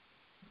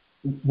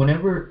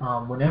 whenever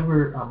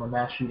a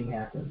mass shooting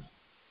happens,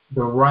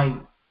 the right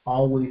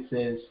always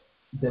says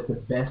that the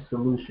best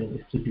solution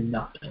is to do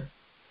nothing.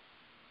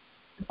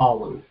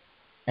 Always.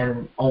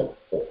 And, or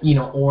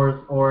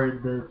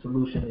the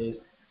solution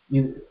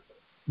is,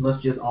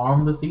 let's just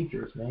arm the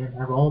teachers, man.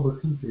 Have all the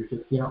teachers.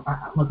 Just,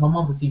 like my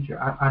mom's a teacher.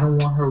 I don't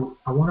want her.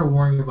 I want her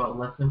worrying about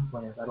lesson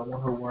plans. I don't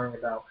want her worrying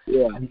about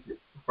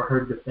for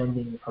her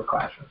defending her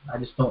classroom. I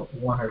just don't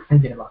want her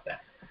thinking about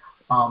that.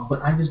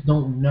 But I just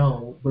don't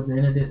know. But then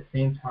at the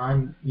same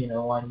time,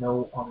 I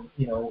know,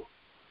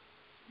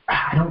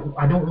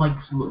 I don't like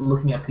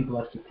looking at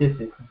people as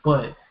statistics.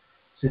 But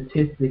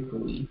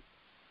statistically,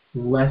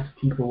 less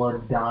people are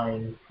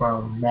dying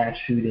from mass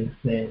shootings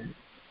than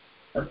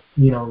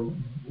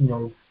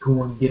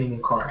getting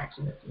in car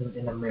accidents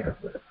in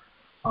America.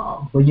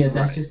 But yeah,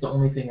 that's just the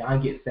only thing I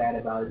get sad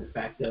about is the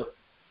fact that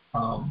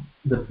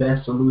the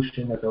best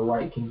solution that the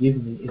right can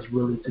give me is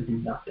really to do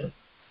nothing.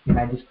 And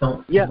I just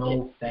don't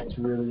know if that's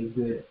really a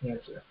good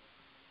answer.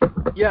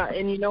 Yeah,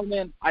 and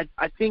man, I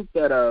think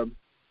that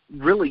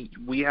really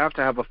we have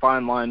to have a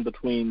fine line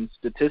between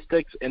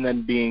statistics and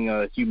then being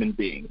a human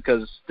being,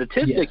 because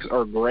statistics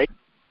are great,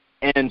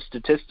 and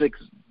statistics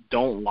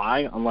don't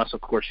lie unless,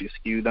 of course, you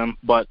skew them,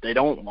 but they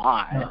don't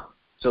lie. No.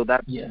 So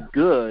that's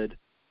good,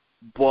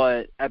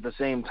 but at the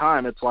same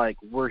time, it's like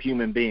we're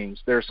human beings.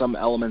 There are some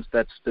elements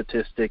that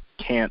statistic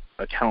can't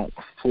account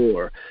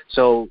for.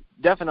 So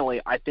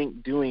definitely, I think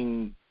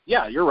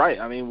you're right.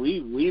 I mean,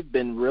 we've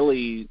been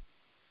really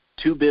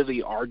too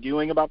busy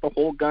arguing about the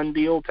whole gun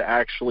deal to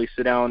actually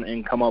sit down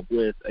and come up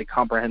with a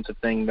comprehensive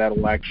thing that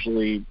will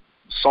actually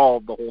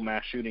solve the whole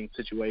mass shooting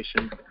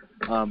situation,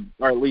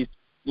 or at least,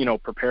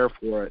 prepare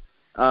for it.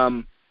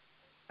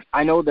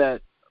 I know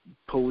that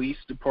police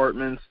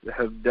departments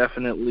have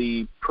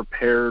definitely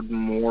prepared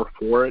more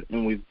for it,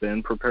 and we've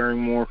been preparing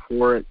more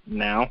for it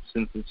now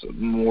since it's a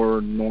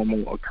more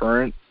normal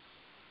occurrence.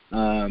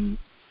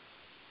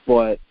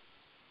 But,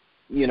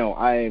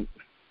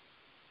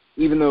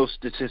 even though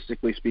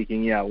statistically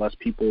speaking, less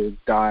people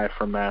die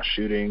from mass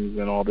shootings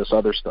and all this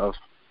other stuff,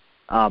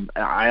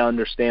 I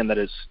understand that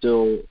it's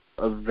still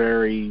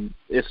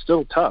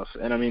tough,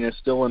 and I mean, it's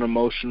still an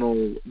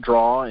emotional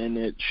draw, and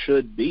it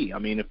should be. I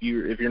mean, if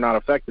you're not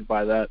affected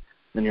by that,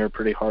 then you're a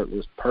pretty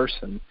heartless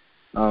person.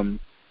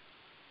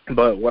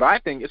 But what I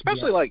think,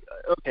 especially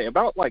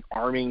about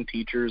arming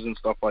teachers and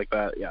stuff like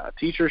that,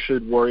 teachers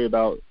should worry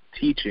about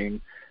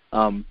teaching.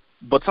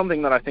 But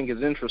something that I think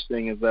is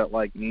interesting is that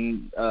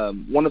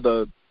one of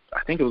the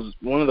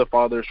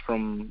fathers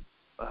from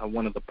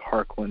one of the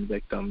Parkland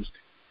victims,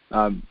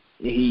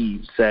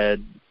 he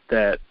said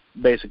that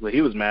basically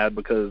he was mad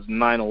because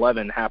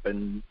 9/11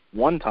 happened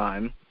one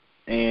time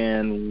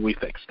and we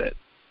fixed it.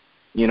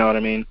 You know what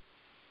I mean?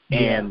 Yeah.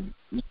 And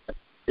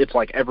it's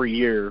like every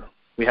year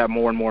we have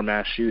more and more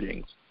mass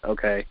shootings,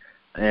 okay?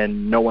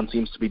 And no one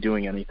seems to be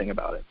doing anything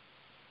about it.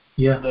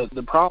 Yeah.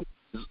 The problem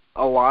is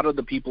a lot of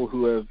the people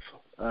who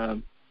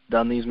have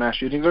done these mass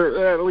shootings,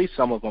 or at least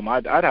some of them,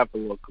 I'd have to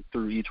look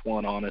through each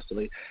one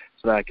honestly,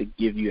 so that I could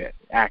give you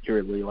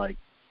accurately, like,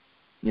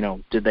 you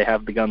know, did they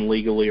have the gun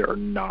legally or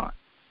not?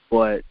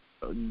 But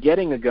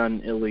getting a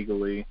gun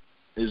illegally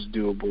is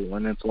doable,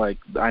 and it's like,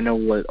 I know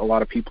what a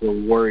lot of people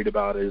are worried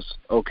about is,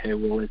 okay,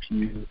 well,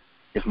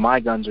 if my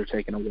guns are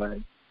taken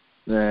away,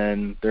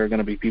 then there are going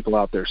to be people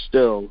out there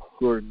still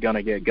who are going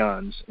to get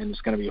guns, and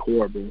it's going to be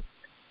horrible.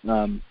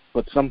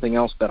 But something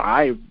else that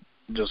I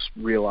just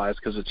realized,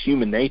 because it's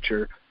human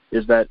nature,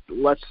 is that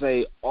let's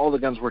say all the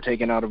guns were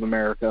taken out of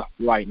America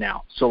right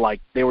now. So, like,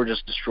 they were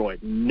just destroyed.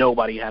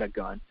 Nobody had a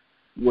gun.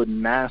 Would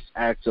mass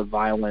acts of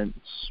violence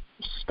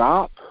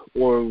stop,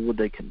 or would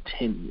they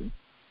continue?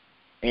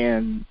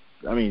 And,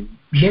 I mean,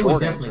 they would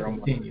definitely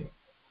continue.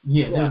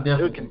 Yeah, they would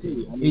definitely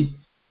continue. I mean,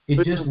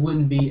 it just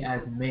wouldn't be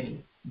as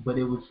many, but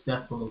it would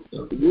definitely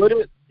still continue. Would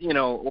it, you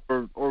know,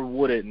 or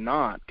would it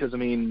not? Because, I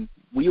mean,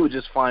 we would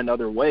just find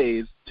other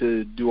ways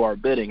to do our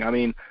bidding. I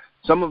mean,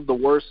 some of the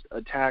worst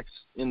attacks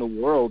in the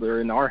world or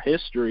in our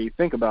history,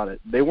 think about it,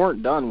 they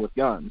weren't done with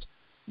guns.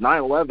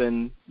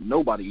 9/11,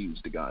 nobody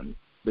used a gun.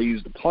 They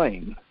used a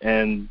plane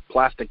and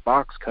plastic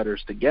box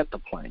cutters to get the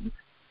plane.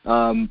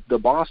 The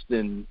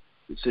Boston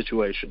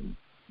situation,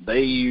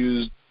 they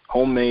used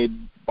homemade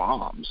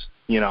bombs,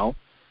 you know.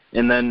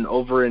 And then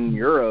over in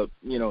Europe,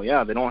 you know,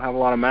 yeah, they don't have a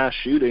lot of mass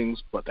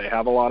shootings, but they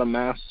have a lot of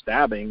mass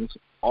stabbings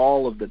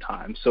all of the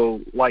time.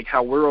 So, like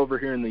how we're over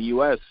here in the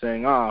U.S.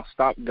 saying,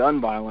 stop gun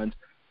violence,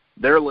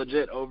 they're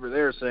legit over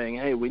there saying,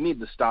 hey, we need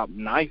to stop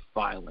knife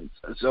violence.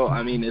 So,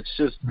 I mean, it's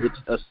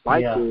a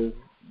cycle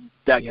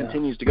that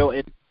continues to go.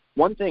 And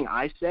one thing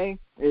I say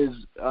is,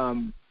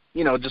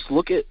 you know, just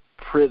look at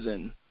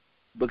prison,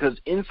 because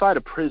inside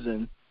a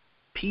prison,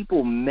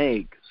 people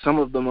make some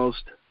of the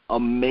most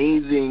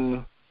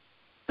amazing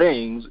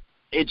things.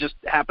 It just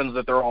happens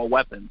that they're all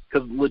weapons.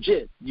 Because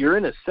legit, you're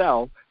in a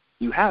cell,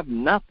 you have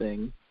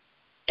nothing,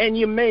 and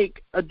you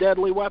make a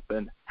deadly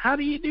weapon. How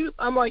do you do?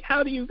 I'm like,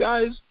 how do you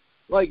guys,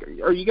 like,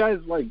 are you guys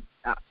like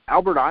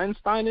Albert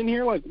Einstein in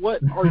here? Like,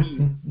 what are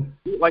you,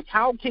 like,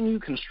 how can you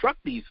construct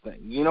these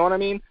things? You know what I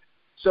mean?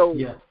 So,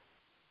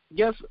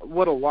 guess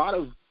what a lot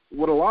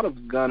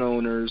of gun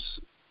owners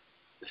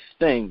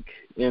think,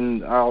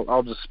 and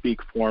I'll just speak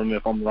for them.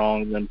 If I'm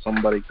wrong, then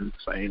somebody can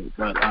say it.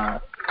 But I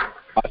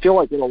feel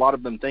like what a lot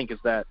of them think is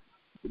that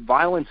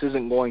violence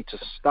isn't going to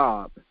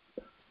stop,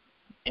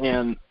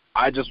 and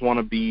I just want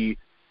to be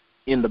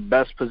in the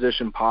best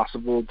position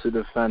possible to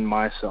defend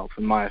myself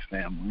and my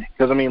family.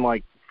 Because, I mean,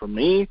 like, for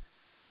me,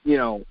 you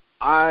know,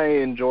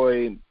 I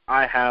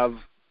have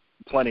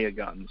plenty of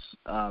guns,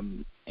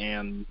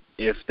 and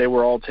if they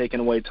were all taken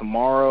away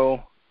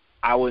tomorrow,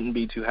 I wouldn't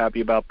be too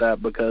happy about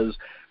that, because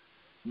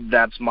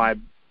that's my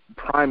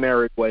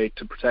primary way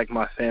to protect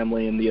my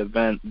family in the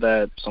event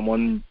that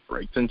someone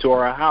breaks into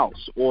our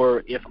house,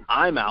 or if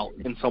I'm out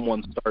and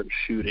someone starts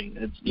shooting.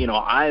 It's, you know,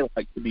 I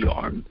like to be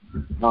armed.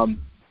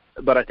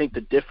 But I think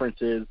the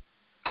difference is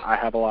I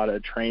have a lot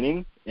of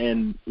training,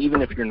 and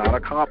even if you're not a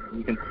cop,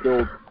 you can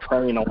still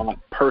train a lot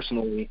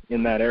personally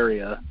in that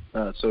area.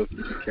 So if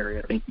you can carry,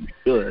 I think you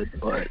should,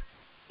 but,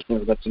 you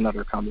know, that's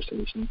another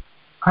conversation.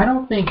 I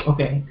don't think,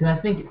 because I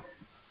think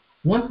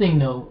one thing,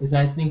 though, is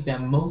I think that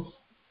most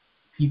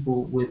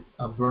people with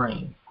a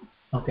brain,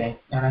 and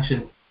I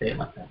shouldn't say it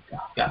like that,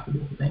 God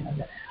forbid a thing like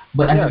that,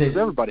 but yeah, because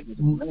everybody has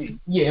a brain.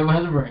 Yeah, everyone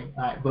has a brain,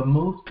 all right, but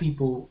most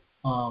people,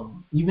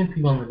 even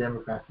people on the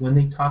Democrats, when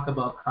they talk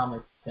about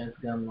common sense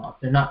gun laws,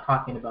 they're not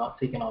talking about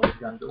taking all these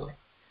guns away.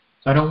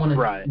 So I don't want to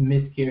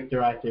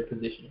mischaracterize their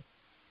position.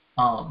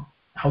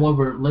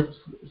 However, let's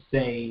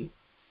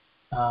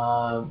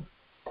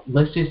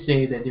just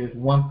say that there's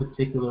one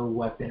particular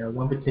weapon or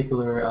one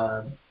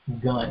particular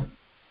gun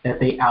that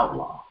they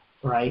outlaw,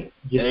 right?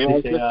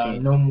 Just to say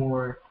no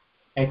more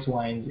X,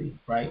 Y, and Z,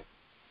 right?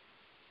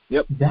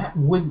 Yep. That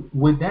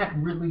would that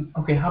really,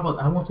 how about,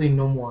 I won't say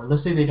no more.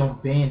 Let's say they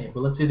don't ban it,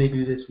 but let's say they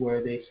do this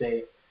where they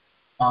say,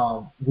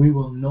 we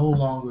will no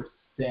longer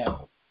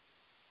sell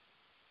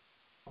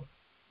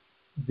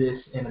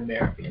this in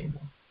America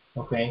anymore,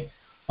 okay?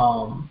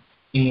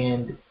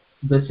 And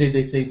let's say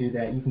they say do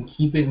that. You can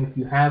keep it, and if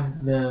you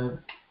have the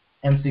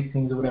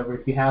M16s or whatever,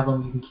 if you have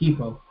them, you can keep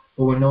them,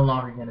 but we're no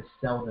longer going to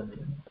sell them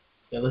anymore.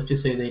 Yeah, let's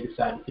just say they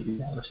decided to do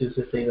that. Let's just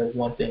say that's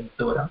one thing,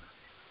 throw it out.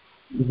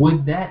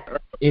 Would that,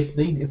 if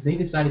they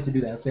decided to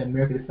do that, let's say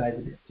America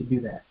decided to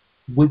do that,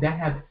 would that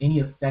have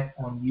any effect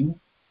on you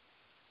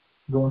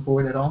going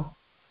forward at all?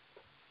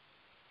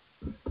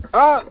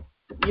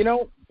 You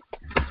know,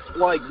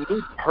 like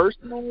me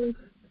personally,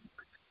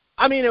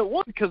 I mean, it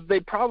would, because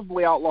they'd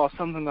probably outlaw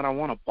something that I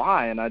want to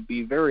buy, and I'd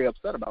be very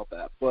upset about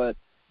that. But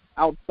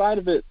outside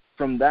of it,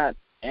 from that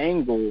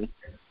angle,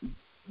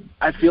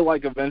 I feel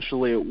like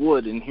eventually it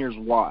would, and here's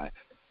why.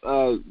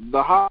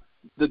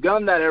 The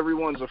gun that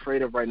everyone's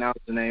afraid of right now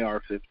is an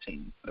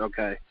AR-15,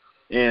 okay?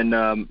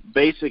 And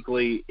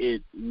basically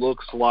it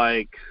looks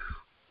like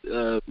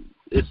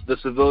it's the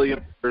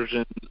civilian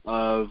version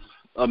of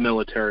a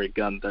military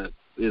gun that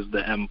is the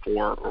M4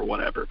 or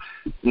whatever.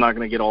 I'm not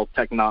going to get all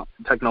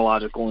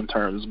technological in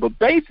terms, but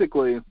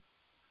basically,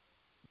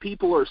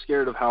 people are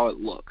scared of how it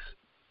looks.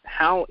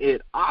 How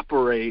it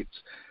operates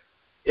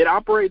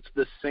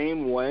the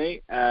same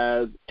way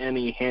as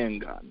any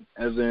handgun,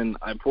 as in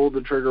I pull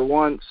the trigger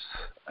once,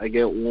 I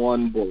get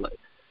one bullet.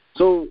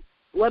 So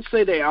let's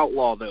say they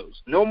outlaw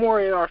those. No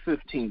more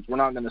AR-15s. We're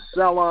not going to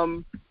sell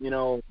them,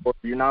 or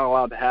you're not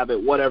allowed to have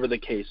it, whatever the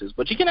case is.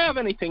 But you can have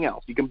anything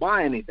else. You can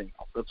buy anything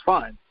else. That's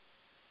fine.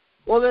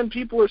 Well, then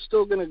people are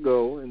still going to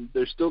go, and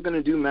they're still going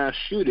to do mass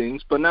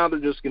shootings, but now they're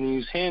just going to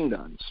use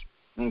handguns,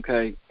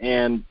 okay?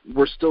 And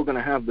we're still going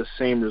to have the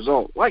same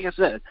result. Like I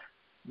said,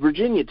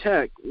 Virginia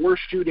Tech,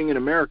 worst shooting in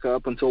America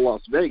up until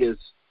Las Vegas,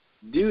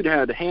 dude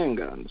had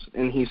handguns,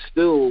 and he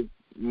still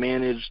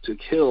managed to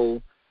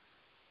kill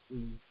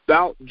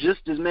about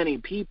just as many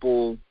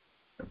people,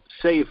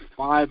 say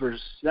 5 or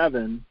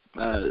 7,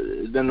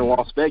 than the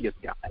Las Vegas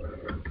guy,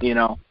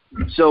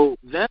 So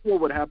then what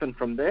would happen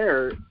from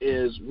there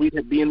is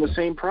we'd be in the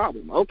same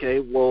problem. Okay,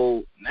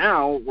 well,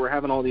 now we're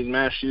having all these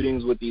mass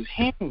shootings with these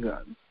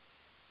handguns.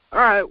 All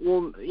right,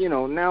 well,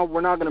 now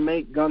we're not going to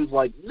make guns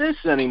like this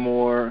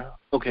anymore.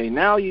 Okay,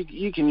 now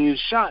you can use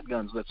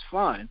shotguns. That's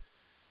fine.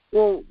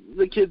 Well,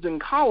 the kids in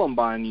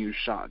Columbine used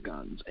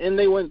shotguns, and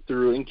they went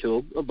through and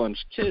killed a bunch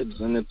of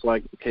kids. And it's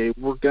like, okay,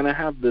 we're going to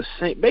have the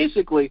same.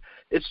 Basically,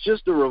 it's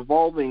just a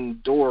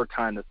revolving door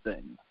kind of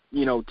thing.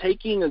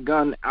 Taking a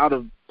gun out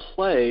of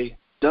play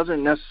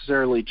doesn't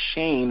necessarily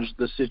change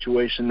the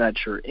situation that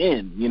you're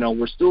in.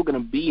 We're still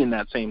going to be in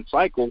that same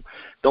cycle.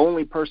 The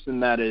only person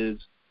that is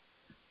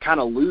kind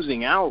of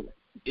losing out,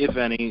 if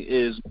any,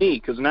 is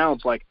me, because now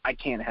it's like I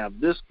can't have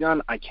this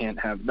gun, I can't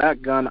have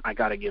that gun, I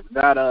got to give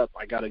that up,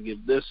 I got to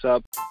give this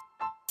up.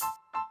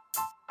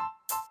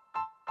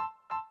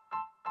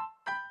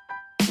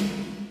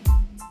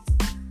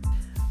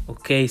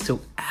 Okay, so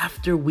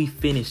after we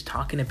finished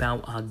talking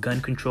about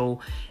gun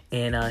control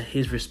and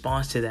his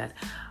response to that,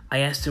 I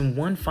asked him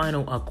one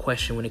final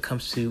question when it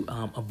comes to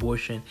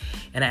abortion,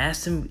 and I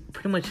asked him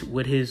pretty much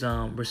what his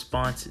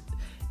response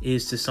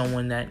is to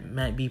someone that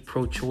might be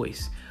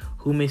pro-choice,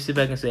 who may sit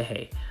back and say,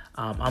 hey,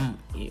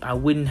 I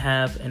wouldn't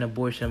have an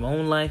abortion in my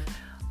own life,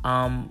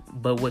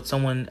 but what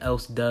someone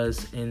else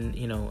does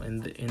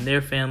in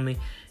their family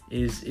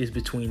is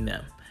between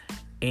them.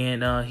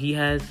 And he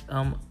has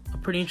a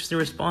pretty interesting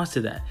response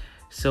to that.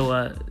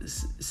 So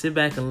sit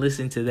back and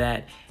listen to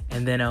that.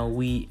 And then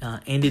we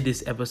ended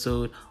this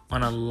episode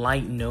on a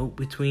light note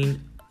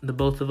between the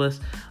both of us,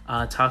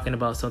 talking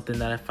about something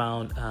that I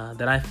found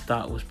that I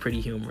thought was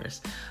pretty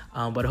humorous.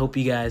 But I hope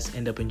you guys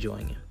end up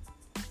enjoying it.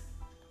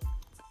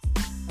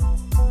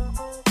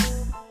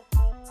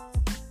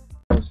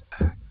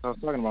 I was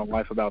talking to my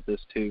wife about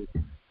this too.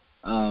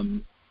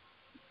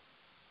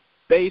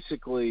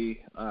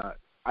 Basically,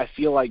 I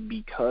feel like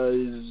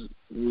because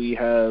we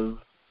have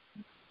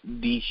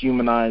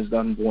dehumanized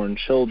unborn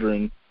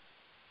children,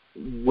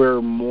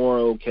 we're more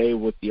okay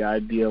with the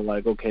idea,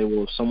 like, okay,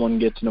 well, if someone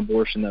gets an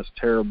abortion, that's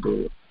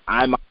terrible.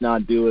 I might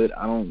not do it.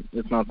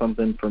 It's not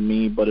something for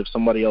me, but if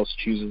somebody else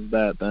chooses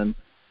that, then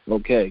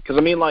okay. Because,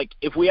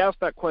 if we ask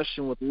that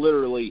question with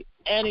literally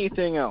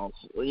anything else,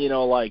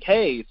 like,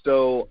 hey,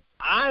 so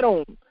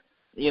I'm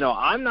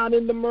not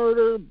into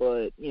murder,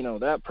 but,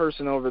 that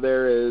person over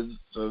there is,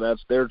 so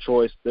that's their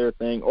choice, their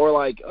thing. Or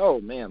like, oh,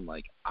 man,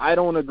 like, I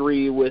don't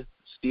agree with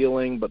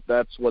stealing, but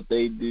that's what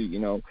they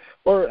do,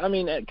 Or,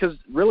 because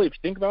really, if you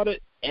think about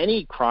it,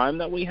 any crime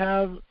that we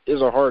have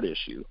is a hard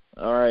issue,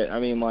 all right?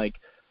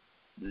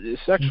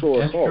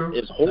 Sexual assault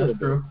is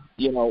horrible.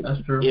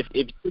 That's true.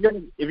 If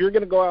you're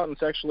gonna go out and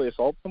sexually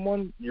assault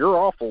someone, you're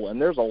awful,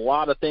 and there's a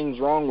lot of things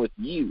wrong with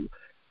you.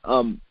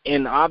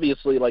 And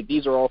obviously, like,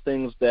 these are all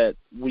things that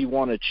we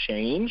want to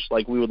change.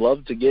 Like, we would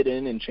love to get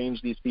in and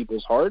change these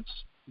people's hearts,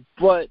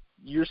 but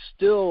you're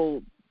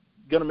still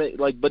going to make,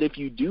 like, but if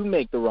you do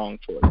make the wrong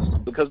choice,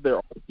 because there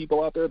are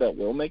people out there that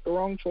will make the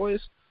wrong choice,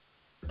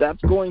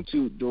 that's going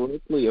to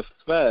directly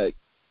affect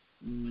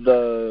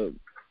the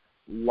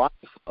life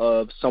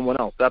of someone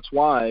else. That's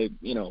why,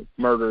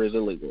 murder is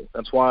illegal.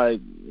 That's why,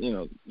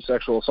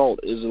 sexual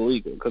assault is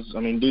illegal, because,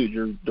 dude,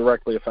 you're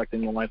directly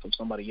affecting the life of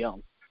somebody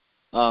else.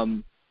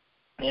 And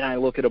I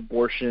look at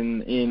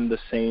abortion in the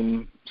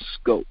same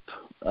scope.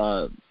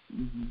 So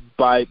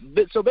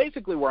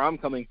basically where I'm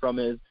coming from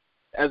is,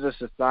 as a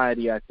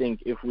society, I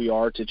think if we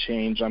are to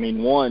change,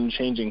 one,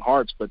 changing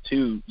hearts, but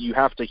two, you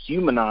have to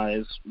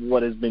humanize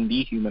what has been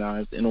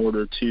dehumanized in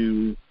order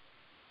to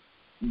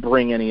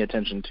bring any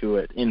attention to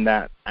it in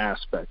that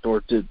aspect,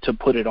 or to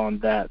put it on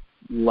that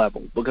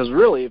level. Because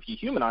really, if you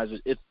humanize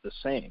it, it's the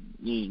same.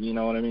 You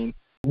know what I mean?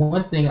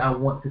 One thing I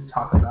want to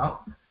talk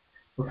about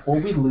before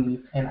we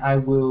leave,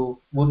 and we'll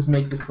just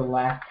make this the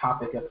last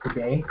topic of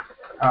today.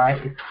 All right,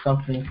 it's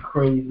something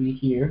crazy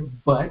here,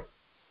 but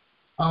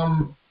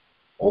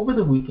over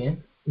the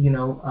weekend,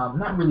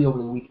 not really over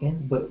the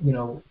weekend, but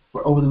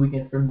for over the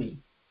weekend for me,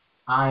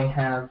 I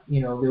have,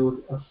 there was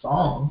a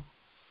song,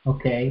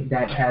 okay,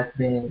 that has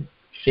been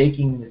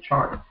shaking the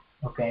charts,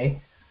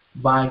 okay,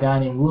 by a guy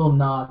named Lil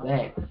Nas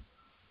X,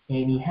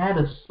 and he had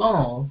a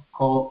song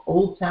called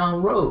Old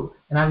Town Road.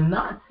 And I've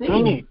not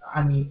seen it.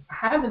 I mean,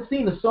 I haven't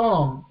seen a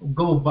song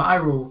go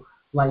viral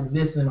like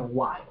this in a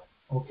while,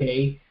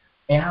 okay?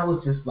 And I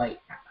was just like,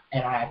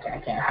 and I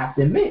have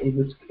to admit, it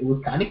was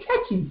kind of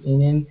catchy.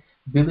 And then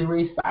Billy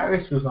Ray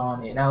Cyrus was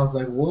on it, and I was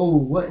like, whoa,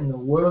 what in the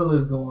world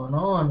is going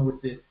on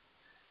with this?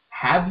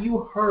 Have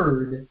you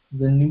heard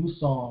the new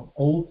song,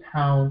 Old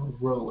Town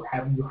Road?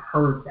 Have you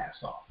heard that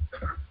song?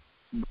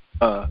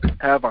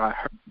 Have I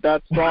heard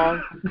that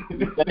song?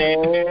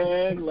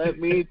 And let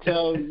me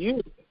tell you,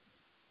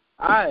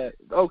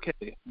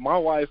 my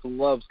wife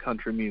loves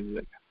country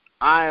music.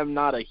 I am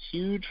not a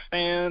huge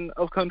fan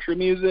of country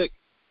music.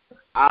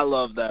 I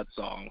love that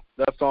song.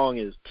 That song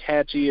is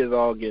catchy as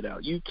all get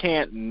out. You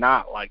can't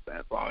not like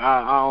that song.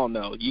 I don't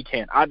know. You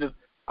can't. I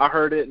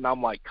heard it, and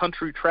I'm like,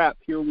 country trap,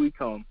 here we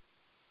come.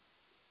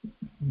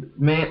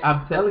 Man,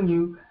 I'm telling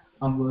you,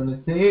 I'm going to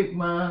take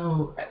my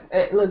own.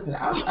 Hey, listen,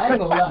 I ain't going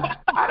to lie.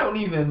 I don't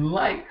even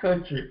like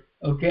country,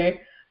 okay?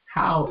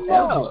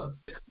 However,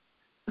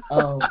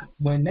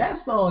 when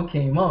that song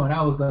came on,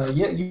 I was like,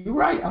 yeah, you're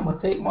right. I'm going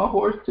to take my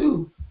horse,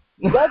 too.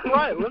 That's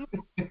right.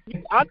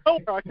 I know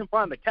where I can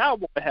find the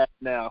cowboy hat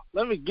now.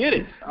 Let me get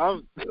it.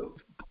 I'm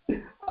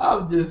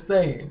just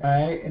saying, all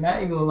right? And I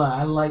ain't going to lie.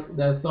 I like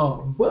that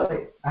song.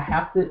 But I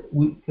have to,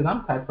 because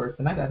I'm the type of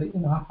person, I got to,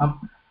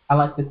 I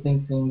like to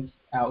think things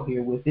out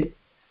here with it.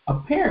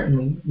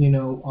 Apparently,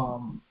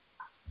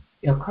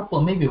 a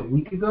couple, maybe a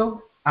week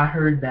ago, I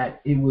heard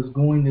that it was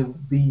going to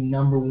be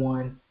number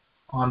one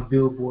on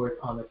Billboard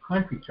on the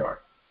country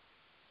chart.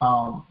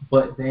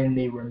 But then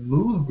they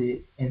removed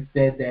it and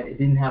said that it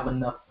didn't have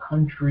enough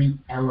country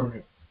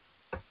elements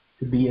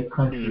to be a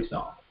country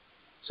song.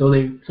 So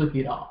they took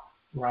it off,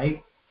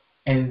 right?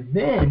 And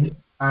then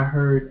I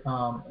heard,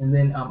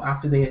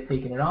 after they had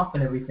taken it off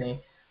and everything,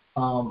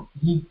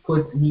 he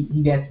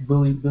got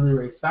Billy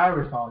Ray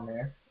Cyrus on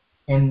there,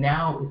 and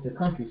now it's a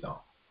country song.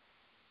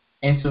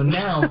 And so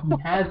now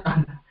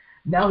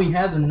he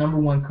has a number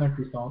one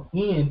country song,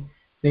 and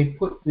they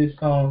put this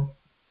song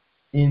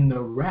in the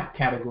rap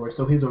category.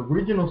 So his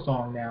original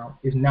song now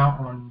is now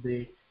on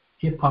the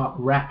hip hop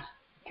rap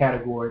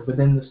category, but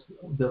then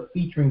the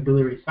featuring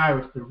Billy Ray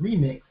Cyrus, the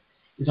remix,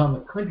 is on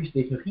the country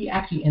station. So he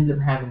actually ended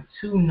up having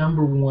two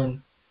number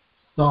one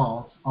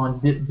songs on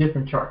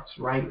different charts,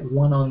 right?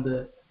 One on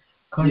the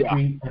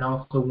country and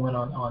also one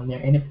on there.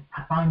 And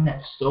I find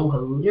that so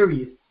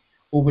hilarious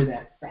over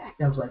that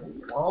fact. I was like,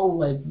 whoa,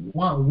 like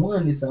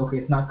one is okay,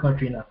 it's not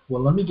country enough.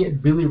 Well, let me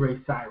get Billy Ray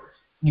Cyrus.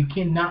 You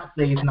cannot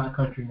say it's not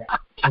country now,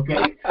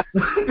 okay?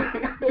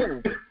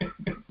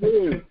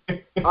 Dude,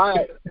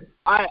 I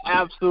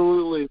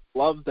absolutely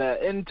love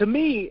that. And to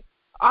me,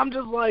 I'm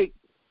just like,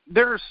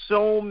 there are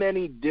so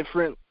many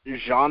different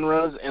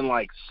genres and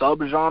like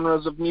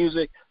subgenres of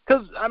music.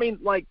 Because, I mean,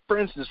 like, for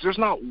instance, there's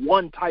not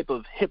one type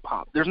of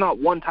hip-hop. There's not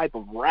one type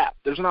of rap.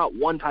 There's not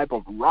one type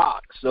of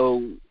rock.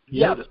 So,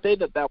 to say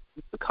that was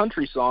a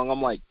country song,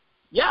 I'm like,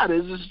 yeah, it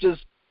is. It's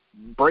just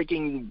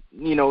breaking,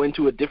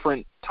 into a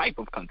different type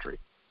of country.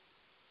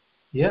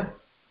 Yeah.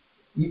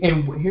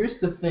 And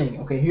here's the thing,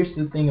 okay? Here's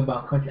the thing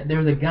about country. There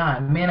was a guy,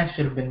 man, I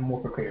should have been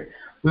more prepared.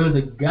 There was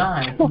a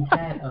guy who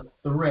had a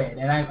thread,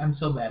 and I'm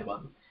so bad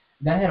about this.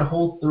 That had a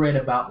whole thread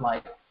about,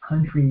 like,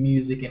 country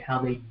music and how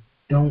they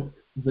don't,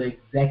 the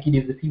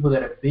executives, the people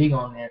that are big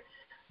on there,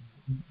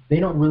 they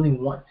don't really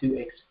want to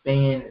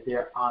expand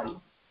their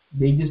audience.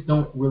 They just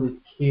don't really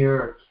care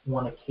or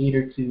want to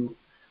cater to,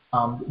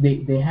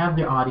 they have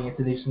their audience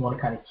and they just want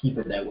to kind of keep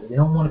it that way. They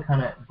don't want to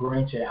kind of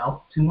branch it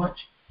out too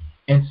much.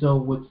 And so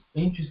what's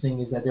interesting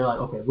is that they're like,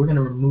 okay, we're going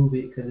to remove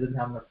it because it doesn't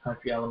have enough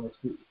country elements.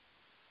 We're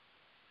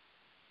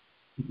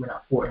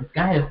not for it. This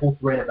guy had a whole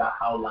thread about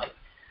how, like,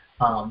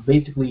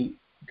 basically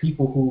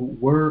people who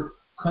were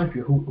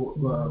country,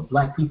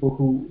 black people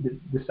who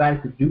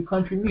decided to do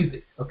country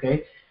music,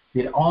 okay,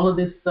 did all of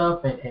this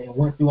stuff and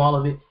went through all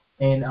of it,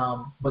 and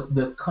but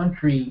the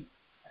country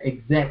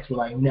execs were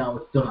like, no,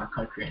 it's still not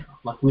country enough.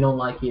 Like, we don't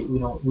like it, we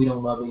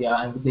don't love it.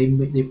 Yeah, and they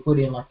put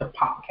in like the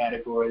pop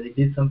category. They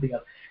did something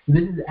else.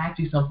 This is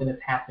actually something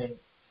that's happened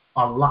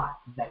a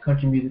lot. That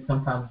country music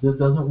sometimes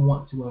doesn't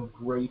want to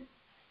embrace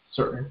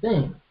certain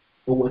things.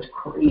 But what's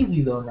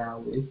crazy though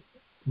now is,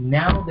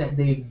 now that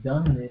they've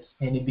done this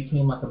and it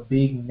became like a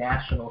big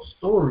national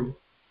story,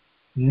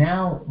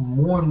 now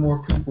more and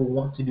more people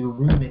want to do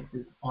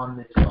remixes on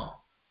this song.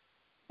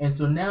 And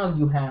so now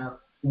you have,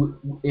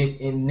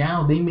 and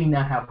now they may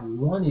not have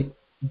wanted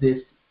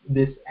this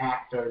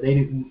actor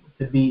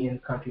to be in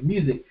country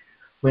music,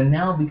 but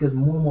now because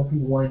more and more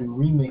people want to do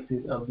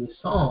remixes of this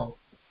song,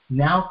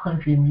 now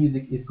country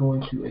music is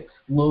going to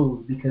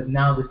explode because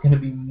now there's going to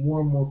be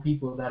more and more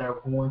people that are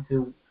going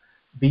to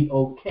be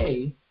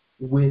okay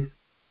with,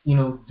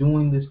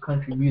 doing this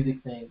country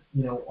music thing,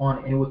 on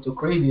it. And what's so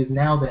crazy is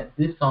now that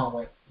this song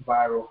went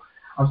viral,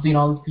 I'm seeing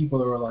all these people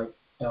that are like,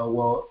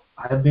 well,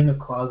 I've been a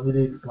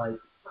closeted, like,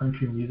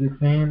 country music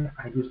fan.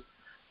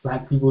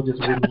 Black people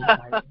just wouldn't,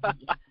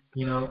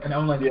 You know, and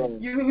I'm like, Yeah.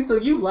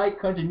 you like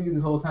country music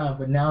the whole time,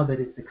 but now that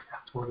it's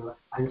acceptable, like,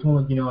 I just want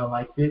to let you know I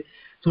liked it.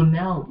 So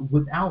now,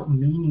 without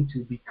meaning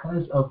to,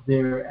 because of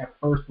their at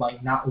first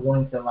like not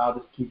wanting to allow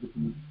this kid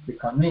to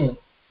come in,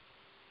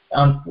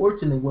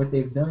 unfortunately, what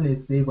they've done is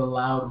they've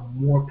allowed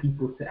more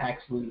people to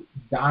actually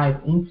dive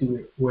into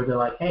it, where they're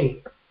like,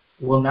 hey,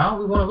 well now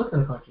we want to listen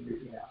to country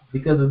music now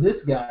because of this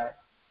guy.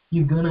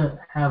 He's gonna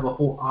have a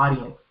whole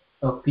audience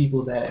of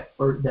people that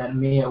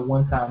may at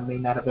one time may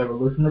not have ever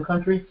listened to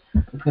country.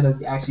 It's gonna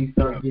actually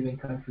start giving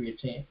country a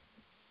chance.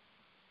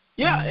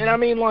 Yeah, and I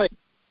mean, like,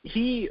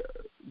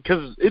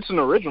 because it's an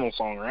original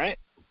song, right?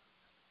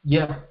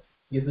 Yeah,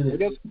 yes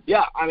it is.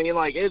 Yeah, I mean,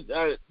 like,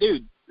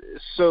 dude,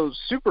 so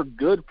super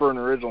good for an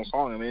original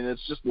song. I mean,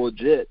 it's just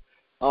legit.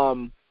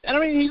 And I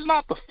mean, he's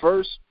not the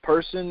first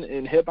person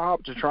in hip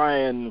hop to try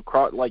and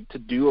to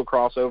do a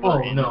crossover.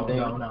 Oh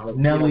no.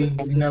 Nelly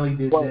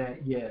did that.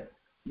 Yeah.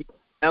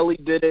 Nelly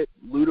did it.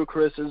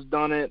 Ludacris has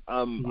done it.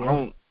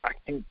 I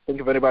can't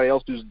think of anybody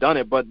else who's done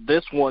it, but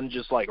this one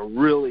just like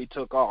really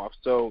took off.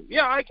 So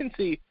yeah, I can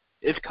see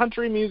if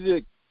country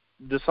music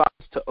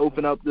decides to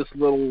open up this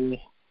little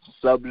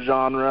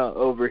subgenre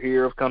over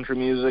here of country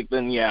music,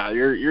 then yeah,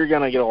 you're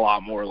gonna get a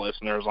lot more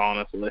listeners,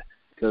 honestly,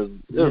 because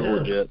it's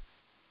legit.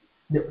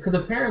 Because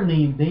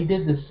apparently they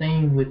did the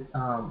same with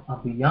a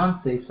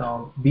Beyonce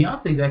song.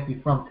 Beyonce's actually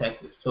from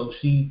Texas, so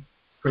she's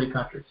pretty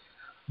country.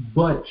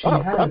 But she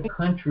had a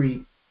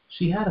country.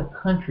 She had a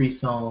country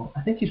song.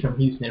 I think she's from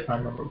Houston, if I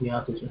remember.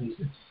 Beyonce's from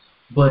Houston.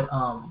 But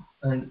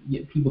and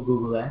people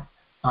Google that.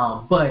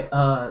 But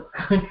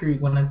country.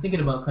 When I'm thinking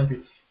about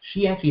country,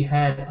 she actually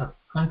had a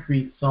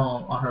country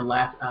song on her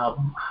last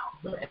album.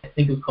 I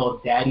think it was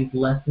called Daddy's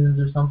Lessons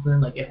or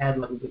something. Like it had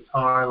like a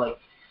guitar. Like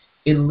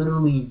it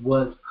literally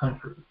was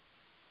country.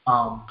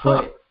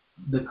 But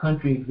the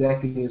country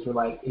executives were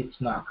like, it's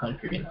not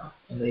country enough,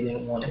 and they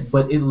didn't want it.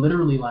 But it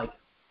literally like.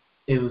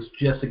 It was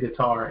just a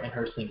guitar and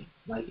her singing.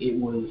 Like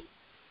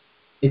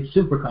it's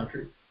super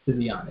country, to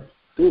be honest.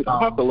 Dude,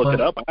 I'll have to look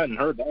it up. I hadn't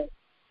heard that.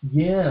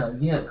 Yeah,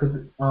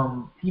 because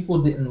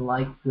people didn't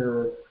like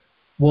the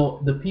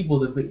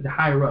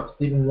higher ups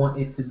didn't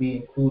want it to be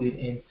included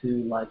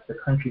into like the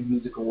Country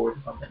Music Awards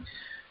or something.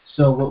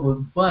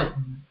 So but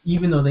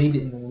even though they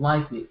didn't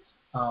like it,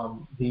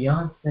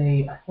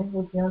 Beyonce, I think it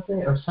was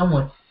Beyonce or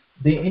someone,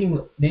 they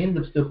ended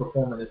up still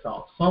performing the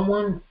song.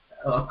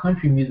 A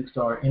country music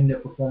star ended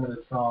up performing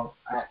the song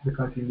at the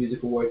Country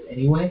Music Awards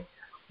anyway,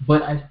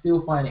 but I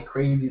still find it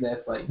crazy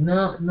that's like,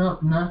 no,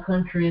 not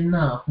country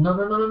enough.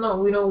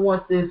 No, we don't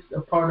want this a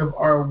part of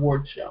our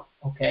award show,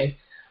 okay?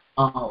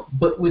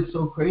 But what's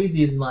so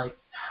crazy is like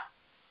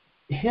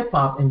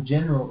hip-hop in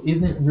general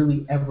isn't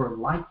really ever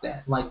like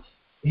that. Like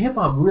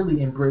hip-hop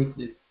really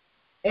embraces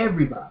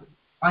everybody.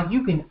 Like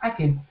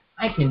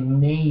I can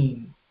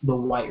name the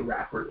white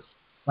rappers.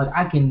 Like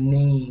I can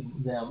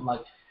name them.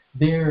 Like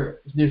there's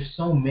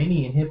so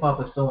many, and hip hop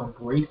is so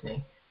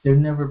embracing. There's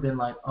never been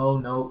like, oh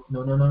no,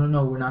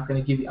 we're not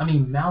gonna give you. I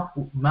mean,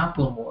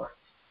 Macklemore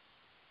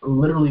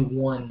literally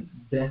won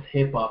best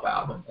hip hop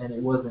album, and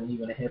it wasn't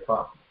even a hip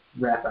hop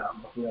rap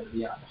album, if we're gonna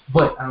be honest.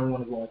 But I don't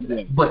want to go into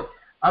that. But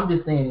I'm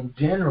just saying, in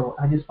general,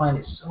 I just find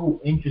it so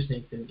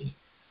interesting to me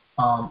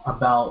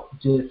about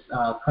just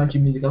country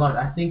music alone.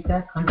 I think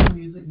that country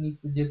music needs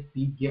to just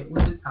get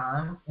with the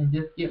times and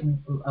just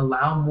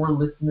allow more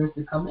listeners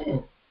to come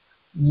in.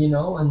 You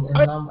know, and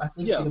I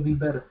think it'll be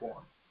better for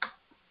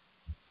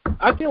them.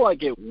 I feel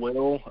like it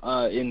will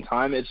in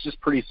time. It's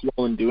just pretty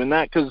slow in doing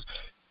that because,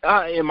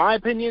 in my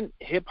opinion,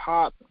 hip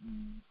hop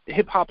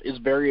is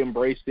very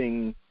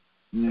embracing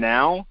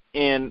now.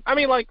 And I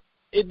mean, like,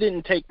 it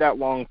didn't take that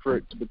long for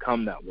it to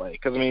become that way.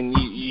 Because I mean,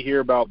 you hear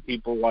about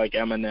people like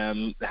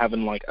Eminem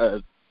having like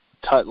a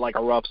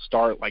rough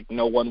start. Like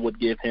no one would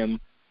give him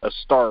a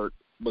start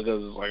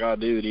because it's like, oh,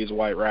 dude, he's a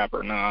white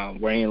rapper. Nah,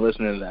 we ain't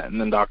listening to that.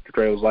 And then Dr.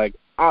 Dre was like,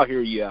 I'll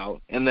hear you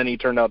out. And then he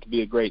turned out to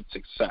be a great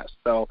success.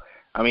 So,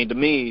 I mean, to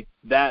me,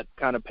 that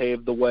kind of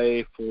paved the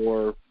way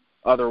for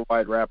other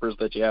white rappers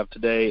that you have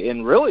today.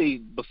 And really,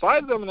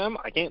 besides Eminem,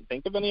 I can't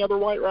think of any other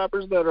white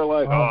rappers that are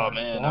like, oh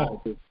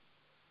man,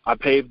 I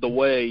paved the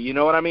way. You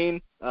know what I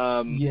mean?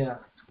 Yeah.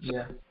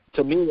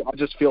 To me, I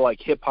just feel like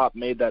hip-hop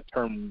made that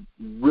turn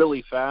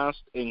really fast,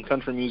 and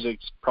country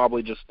music's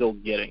probably just still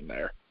getting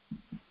there.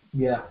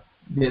 Yeah,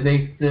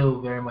 they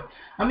still very much.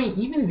 I mean,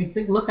 even if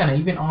you look at it,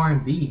 even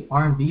R&B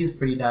is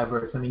pretty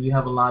diverse. I mean, you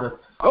have a lot of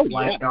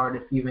white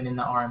artists even in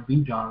the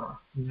R&B genre.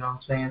 You know what I'm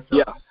saying? So,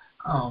 yeah.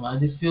 I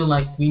just feel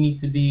like we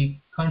need to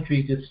be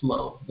country just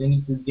slow. They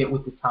need to get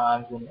with the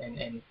times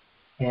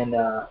and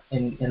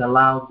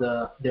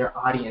allow their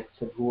audience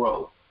to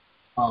grow.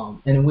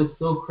 And what's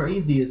so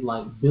crazy is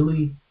like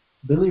Billy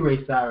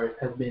Ray Cyrus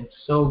has been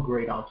so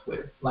great on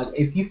Twitter. Like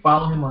if you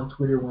follow him on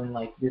Twitter when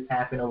like this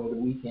happened over the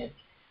weekend,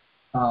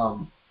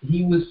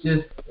 he was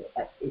just,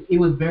 it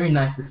was very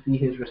nice to see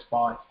his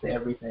response to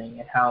everything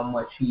and how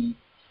much he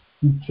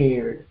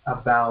cared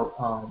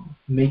about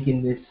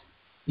making this,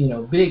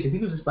 big. Because he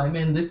was just like,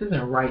 man, this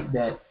isn't right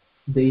that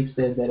they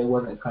said that it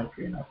wasn't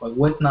country enough. Like,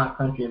 what's not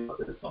country about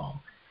this song?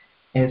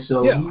 And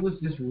so Yeah. he was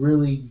just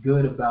really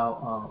good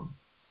about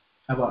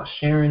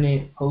sharing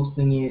it,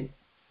 posting it,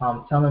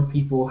 telling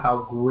people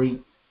how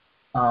great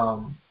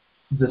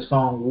the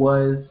song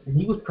was, and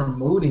he was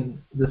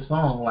promoting the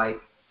song I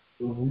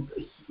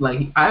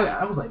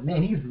was like,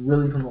 man, he's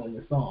really promoting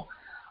the song.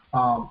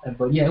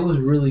 But yeah, it was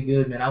really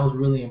good, man. I was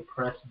really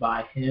impressed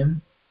by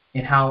him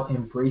and how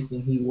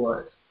embracing he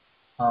was.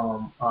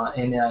 And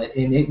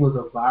it was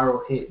a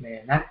viral hit,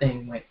 man. That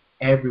thing went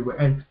everywhere.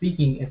 And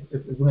speaking,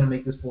 if we're gonna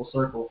make this full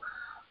circle,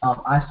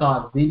 I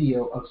saw a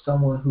video of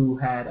someone who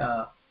had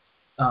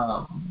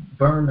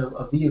burned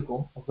a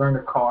vehicle, burned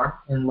a car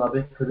in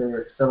Lubbock because they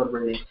were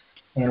celebrating.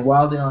 And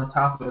while they're on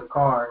top of the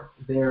car,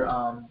 they're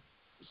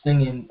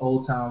singing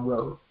Old Town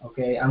Road.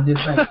 Okay, I'm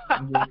just saying.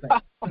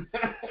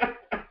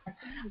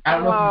 I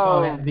don't know if you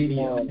saw that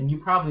video, and you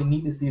probably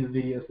need to see the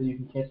video so you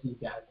can catch these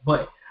guys.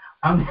 But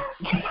I'm just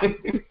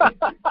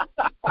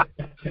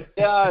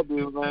yeah, I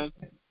do, man.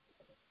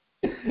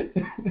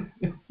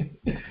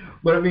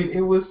 But I mean,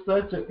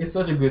 it's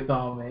such a good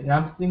song, man. And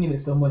I'm singing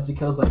it so much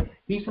because like,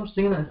 please stop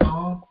singing that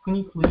song. Can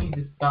you please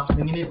just stop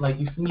singing it? Like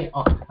you sing it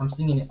I'm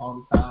singing it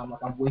all the time.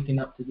 Like I'm waking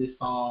up to this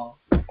song.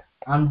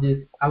 I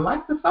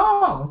like the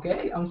song.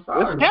 Okay, I'm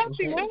sorry. It's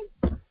catchy, okay?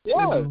 Man.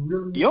 Yeah, it's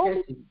really you don't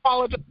catchy.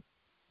 apologize.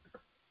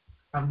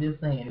 I'm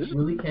just saying, it's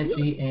really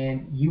catchy,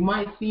 and you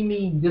might see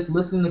me just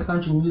listening to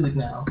country music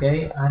now.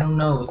 Okay, I don't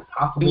know. It's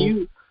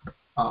possible.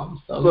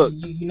 So look,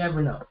 you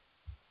never know.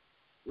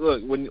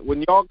 Look,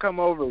 when y'all come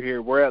over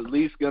here, we're at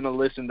least gonna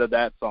listen to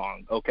that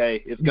song.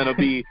 Okay, it's gonna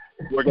be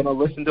we're gonna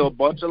listen to a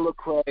bunch of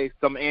Lecrae,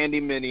 some Andy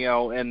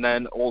Mineo, and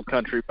then Old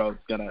Country Road's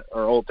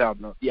or Old Town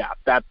Road. Yeah,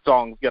 that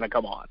song's gonna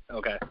come on.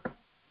 Okay.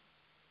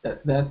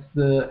 That's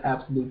the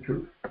absolute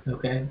truth,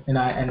 okay?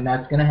 And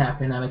that's gonna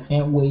happen, and I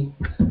can't wait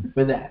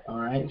for that. All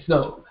right.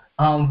 So,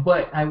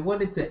 but I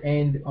wanted to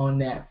end on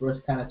that for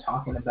us, kind of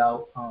talking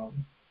about,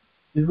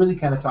 just really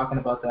kind of talking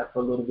about that for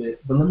a little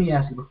bit. But let me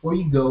ask you before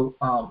you go,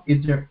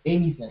 is there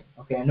anything?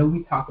 Okay, I know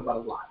we talked about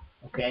a lot,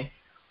 okay,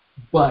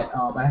 but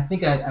I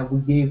think we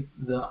gave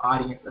the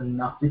audience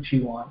enough to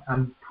chew on.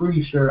 I'm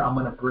pretty sure I'm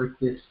gonna break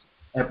this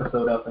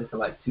episode up into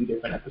like 2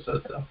 different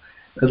episodes, though,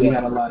 because we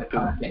have a lot of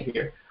content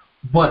here.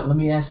 But let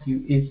me ask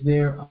you, is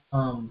there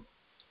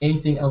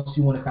anything else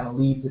you want to kind of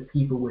leave the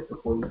people with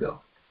before you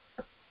go?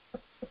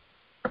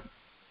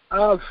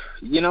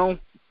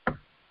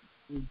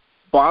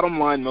 Bottom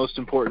line, most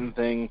important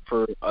thing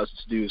for us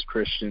to do as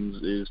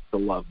Christians is to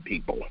love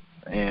people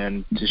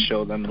and to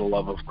show them the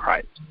love of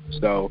Christ.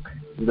 So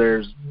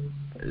there's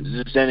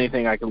just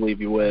anything I can leave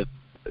you with,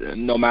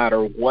 no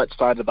matter what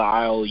side of the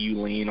aisle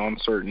you lean on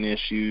certain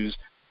issues,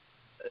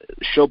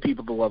 show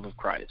people the love of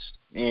Christ.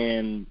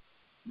 And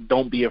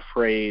don't be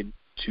afraid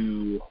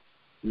to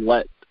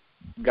let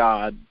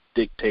God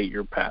dictate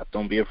your path.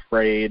 Don't be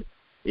afraid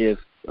if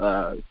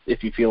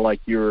you feel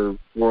like your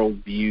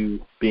worldview,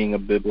 being a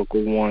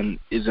biblical one,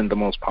 isn't the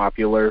most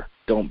popular.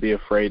 Don't be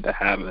afraid to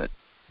have it,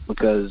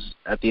 because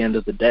at the end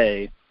of the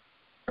day,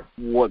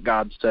 what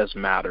God says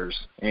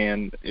matters,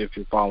 and if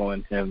you're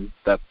following Him,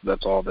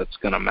 that's all that's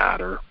gonna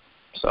matter.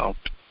 So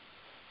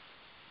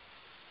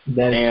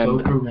that's so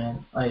true,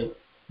 man.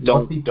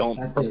 Don't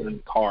put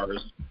in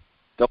cars.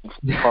 Don't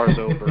put cars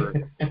over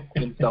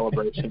in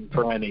celebration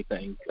for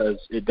anything, because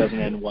it doesn't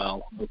end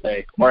well,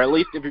 okay? Or at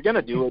least if you're going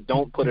to do it,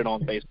 don't put it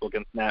on Facebook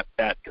and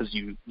Snapchat, because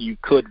you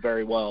could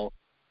very well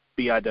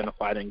be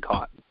identified and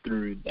caught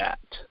through that.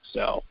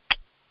 So,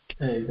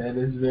 hey, that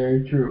is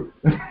very true.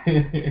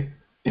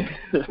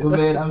 Well,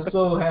 man, I'm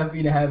so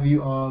happy to have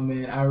you on,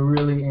 man. I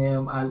really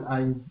am.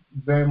 I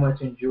very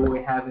much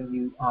enjoy having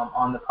you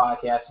on the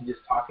podcast and just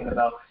talking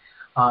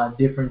about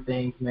different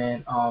things,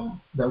 man.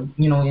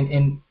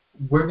 And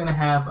we're going to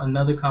have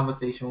another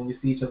conversation when we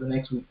see each other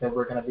next week that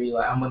we're going to be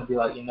like, I'm going to be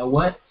like, you know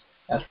what?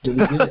 That's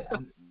really good.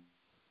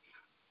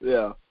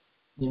 Yeah.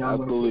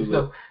 Absolutely.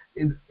 So,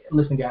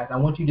 listen, guys, I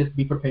want you to just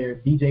be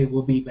prepared. DJ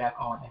will be back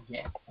on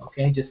again,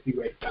 okay? Just be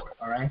ready for it,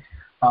 all right?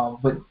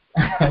 But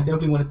I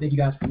definitely want to thank you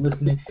guys for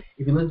listening.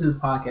 If you listen to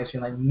this podcast,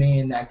 you're like,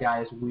 man, that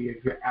guy is weird.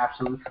 You're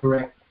absolutely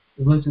correct.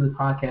 If you listen to this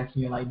podcast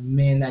and you're like,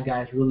 man, that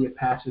guy is really a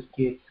pastor's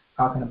kid,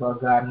 talking about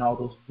God and all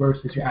those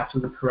verses, you're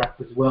absolutely correct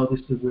as well.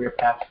 This is We're a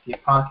Pastor's Kid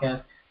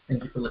podcast.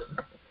 Thank you for listening.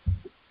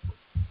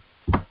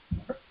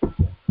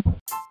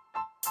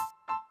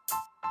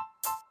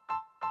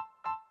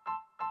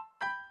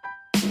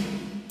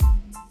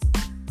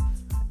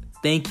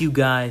 Thank you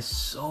guys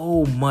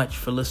so much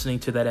for listening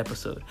to that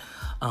episode.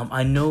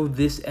 I know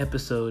this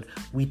episode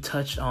we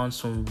touched on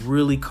some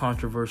really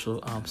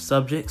controversial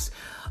subjects,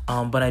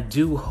 but I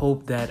do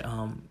hope that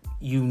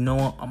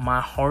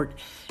my heart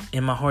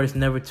is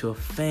never to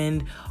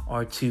offend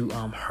or to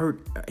hurt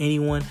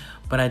anyone,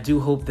 but I do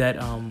hope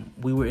that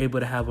we were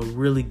able to have a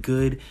really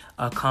good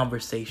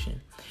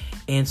conversation.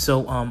 And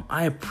so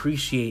I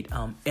appreciate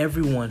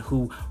everyone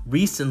who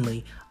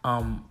recently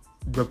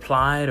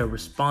replied or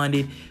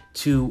responded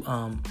to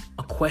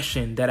a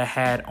question that I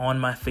had on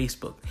my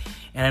Facebook.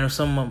 And I know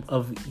some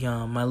of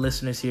my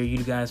listeners here,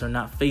 you guys are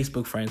not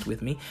Facebook friends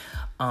with me.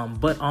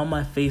 But on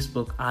my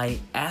Facebook, I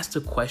asked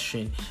a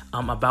question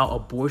about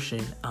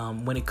abortion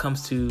when it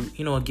comes to,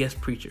 a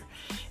guest preacher.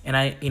 And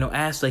I,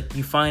 asked, like,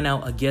 you find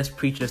out a guest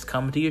preacher that's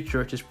coming to your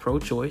church is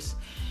pro-choice.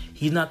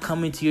 He's not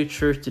coming to your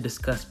church to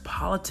discuss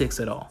politics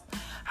at all.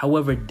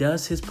 However,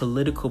 does his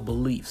political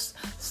beliefs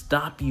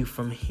stop you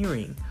from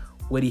hearing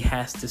what he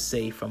has to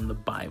say from the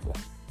Bible?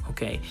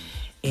 Okay.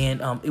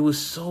 And it was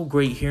so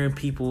great hearing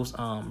people's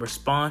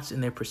response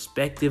and their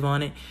perspective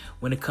on it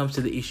when it comes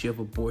to the issue of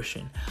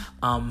abortion.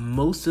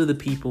 Most of the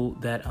people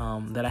that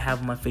I have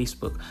on my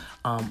Facebook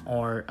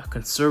are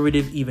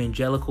conservative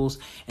evangelicals,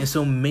 and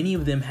so many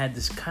of them had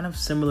this kind of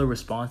similar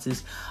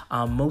responses.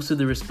 Most of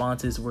the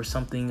responses were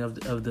something of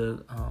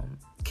the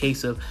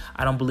case of,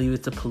 I don't believe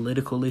it's a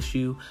political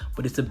issue,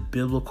 but it's a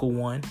biblical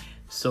one.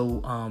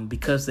 So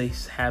because they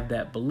have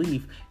that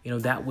belief,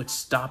 that would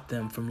stop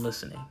them from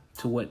listening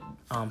to what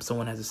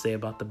someone has to say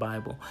about the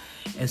Bible.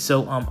 And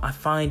so I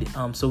find,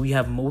 so we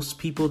have most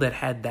people that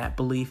had that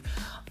belief.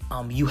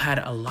 You had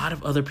a lot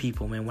of other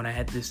people, man, when I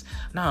had this,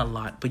 not a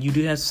lot, but you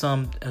do have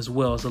some as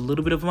well. It's a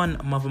little bit of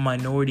a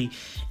minority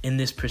in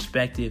this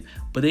perspective,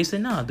 but they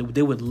said, no,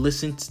 they would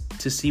listen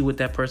to see what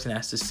that person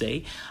has to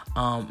say.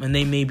 And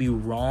they may be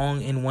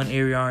wrong in one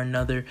area or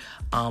another,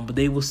 but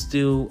they will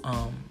still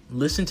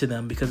listen to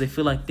them because they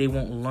feel like they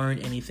won't learn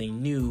anything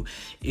new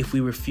if we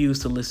refuse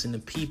to listen to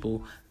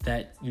people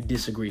that you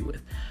disagree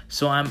with.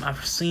 So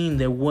I've seen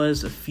there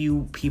was a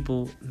few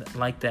people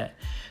like that.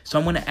 So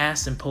I'm going to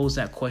ask and pose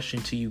that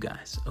question to you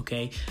guys,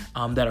 okay,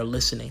 that are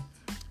listening.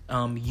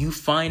 You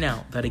find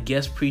out that a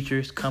guest preacher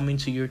is coming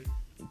to your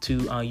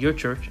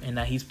church and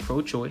that he's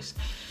pro-choice.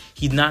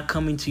 He's not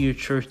coming to your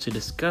church to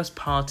discuss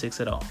politics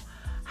at all.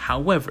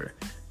 However,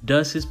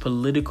 does his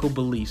political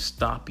beliefs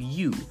stop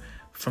you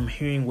from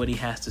hearing what he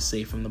has to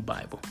say from the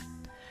Bible?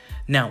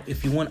 Now,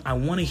 if you want, I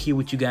want to hear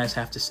what you guys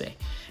have to say.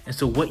 And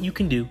so what you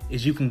can do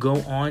is you can go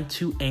on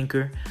to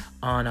Anchor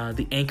on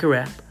the Anchor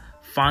app,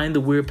 find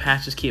the Weird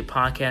Pastors Kid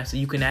podcast,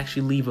 and you can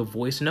actually leave a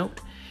voice note.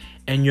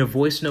 And your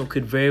voice note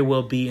could very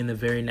well be in the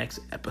very next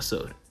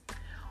episode.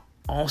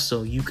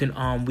 Also, you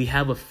can we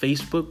have a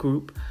Facebook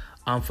group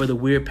for the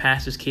Weird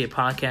Pastors Kid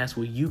podcast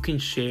where you can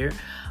share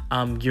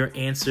your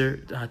answer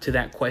to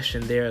that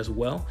question there as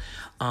well.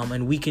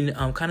 And we can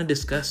kind of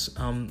discuss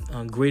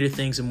greater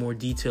things in more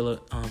detail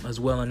as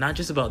well. And not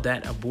just about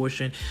that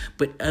abortion,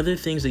 but other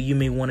things that you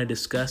may want to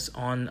discuss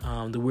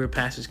on the Weird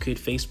Pastors Kid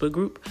Facebook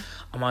group.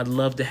 I'd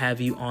love to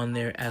have you on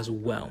there as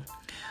well.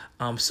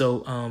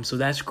 So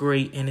that's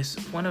great. And it's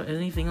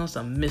anything else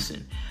I'm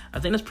missing. I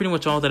think that's pretty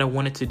much all that I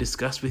wanted to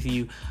discuss with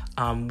you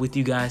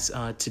guys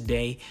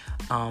today.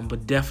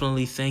 But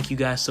definitely thank you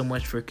guys so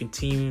much for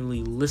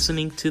continually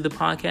listening to the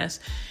podcast.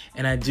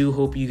 And I do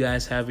hope you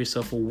guys have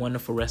yourself a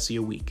wonderful rest of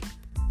your week.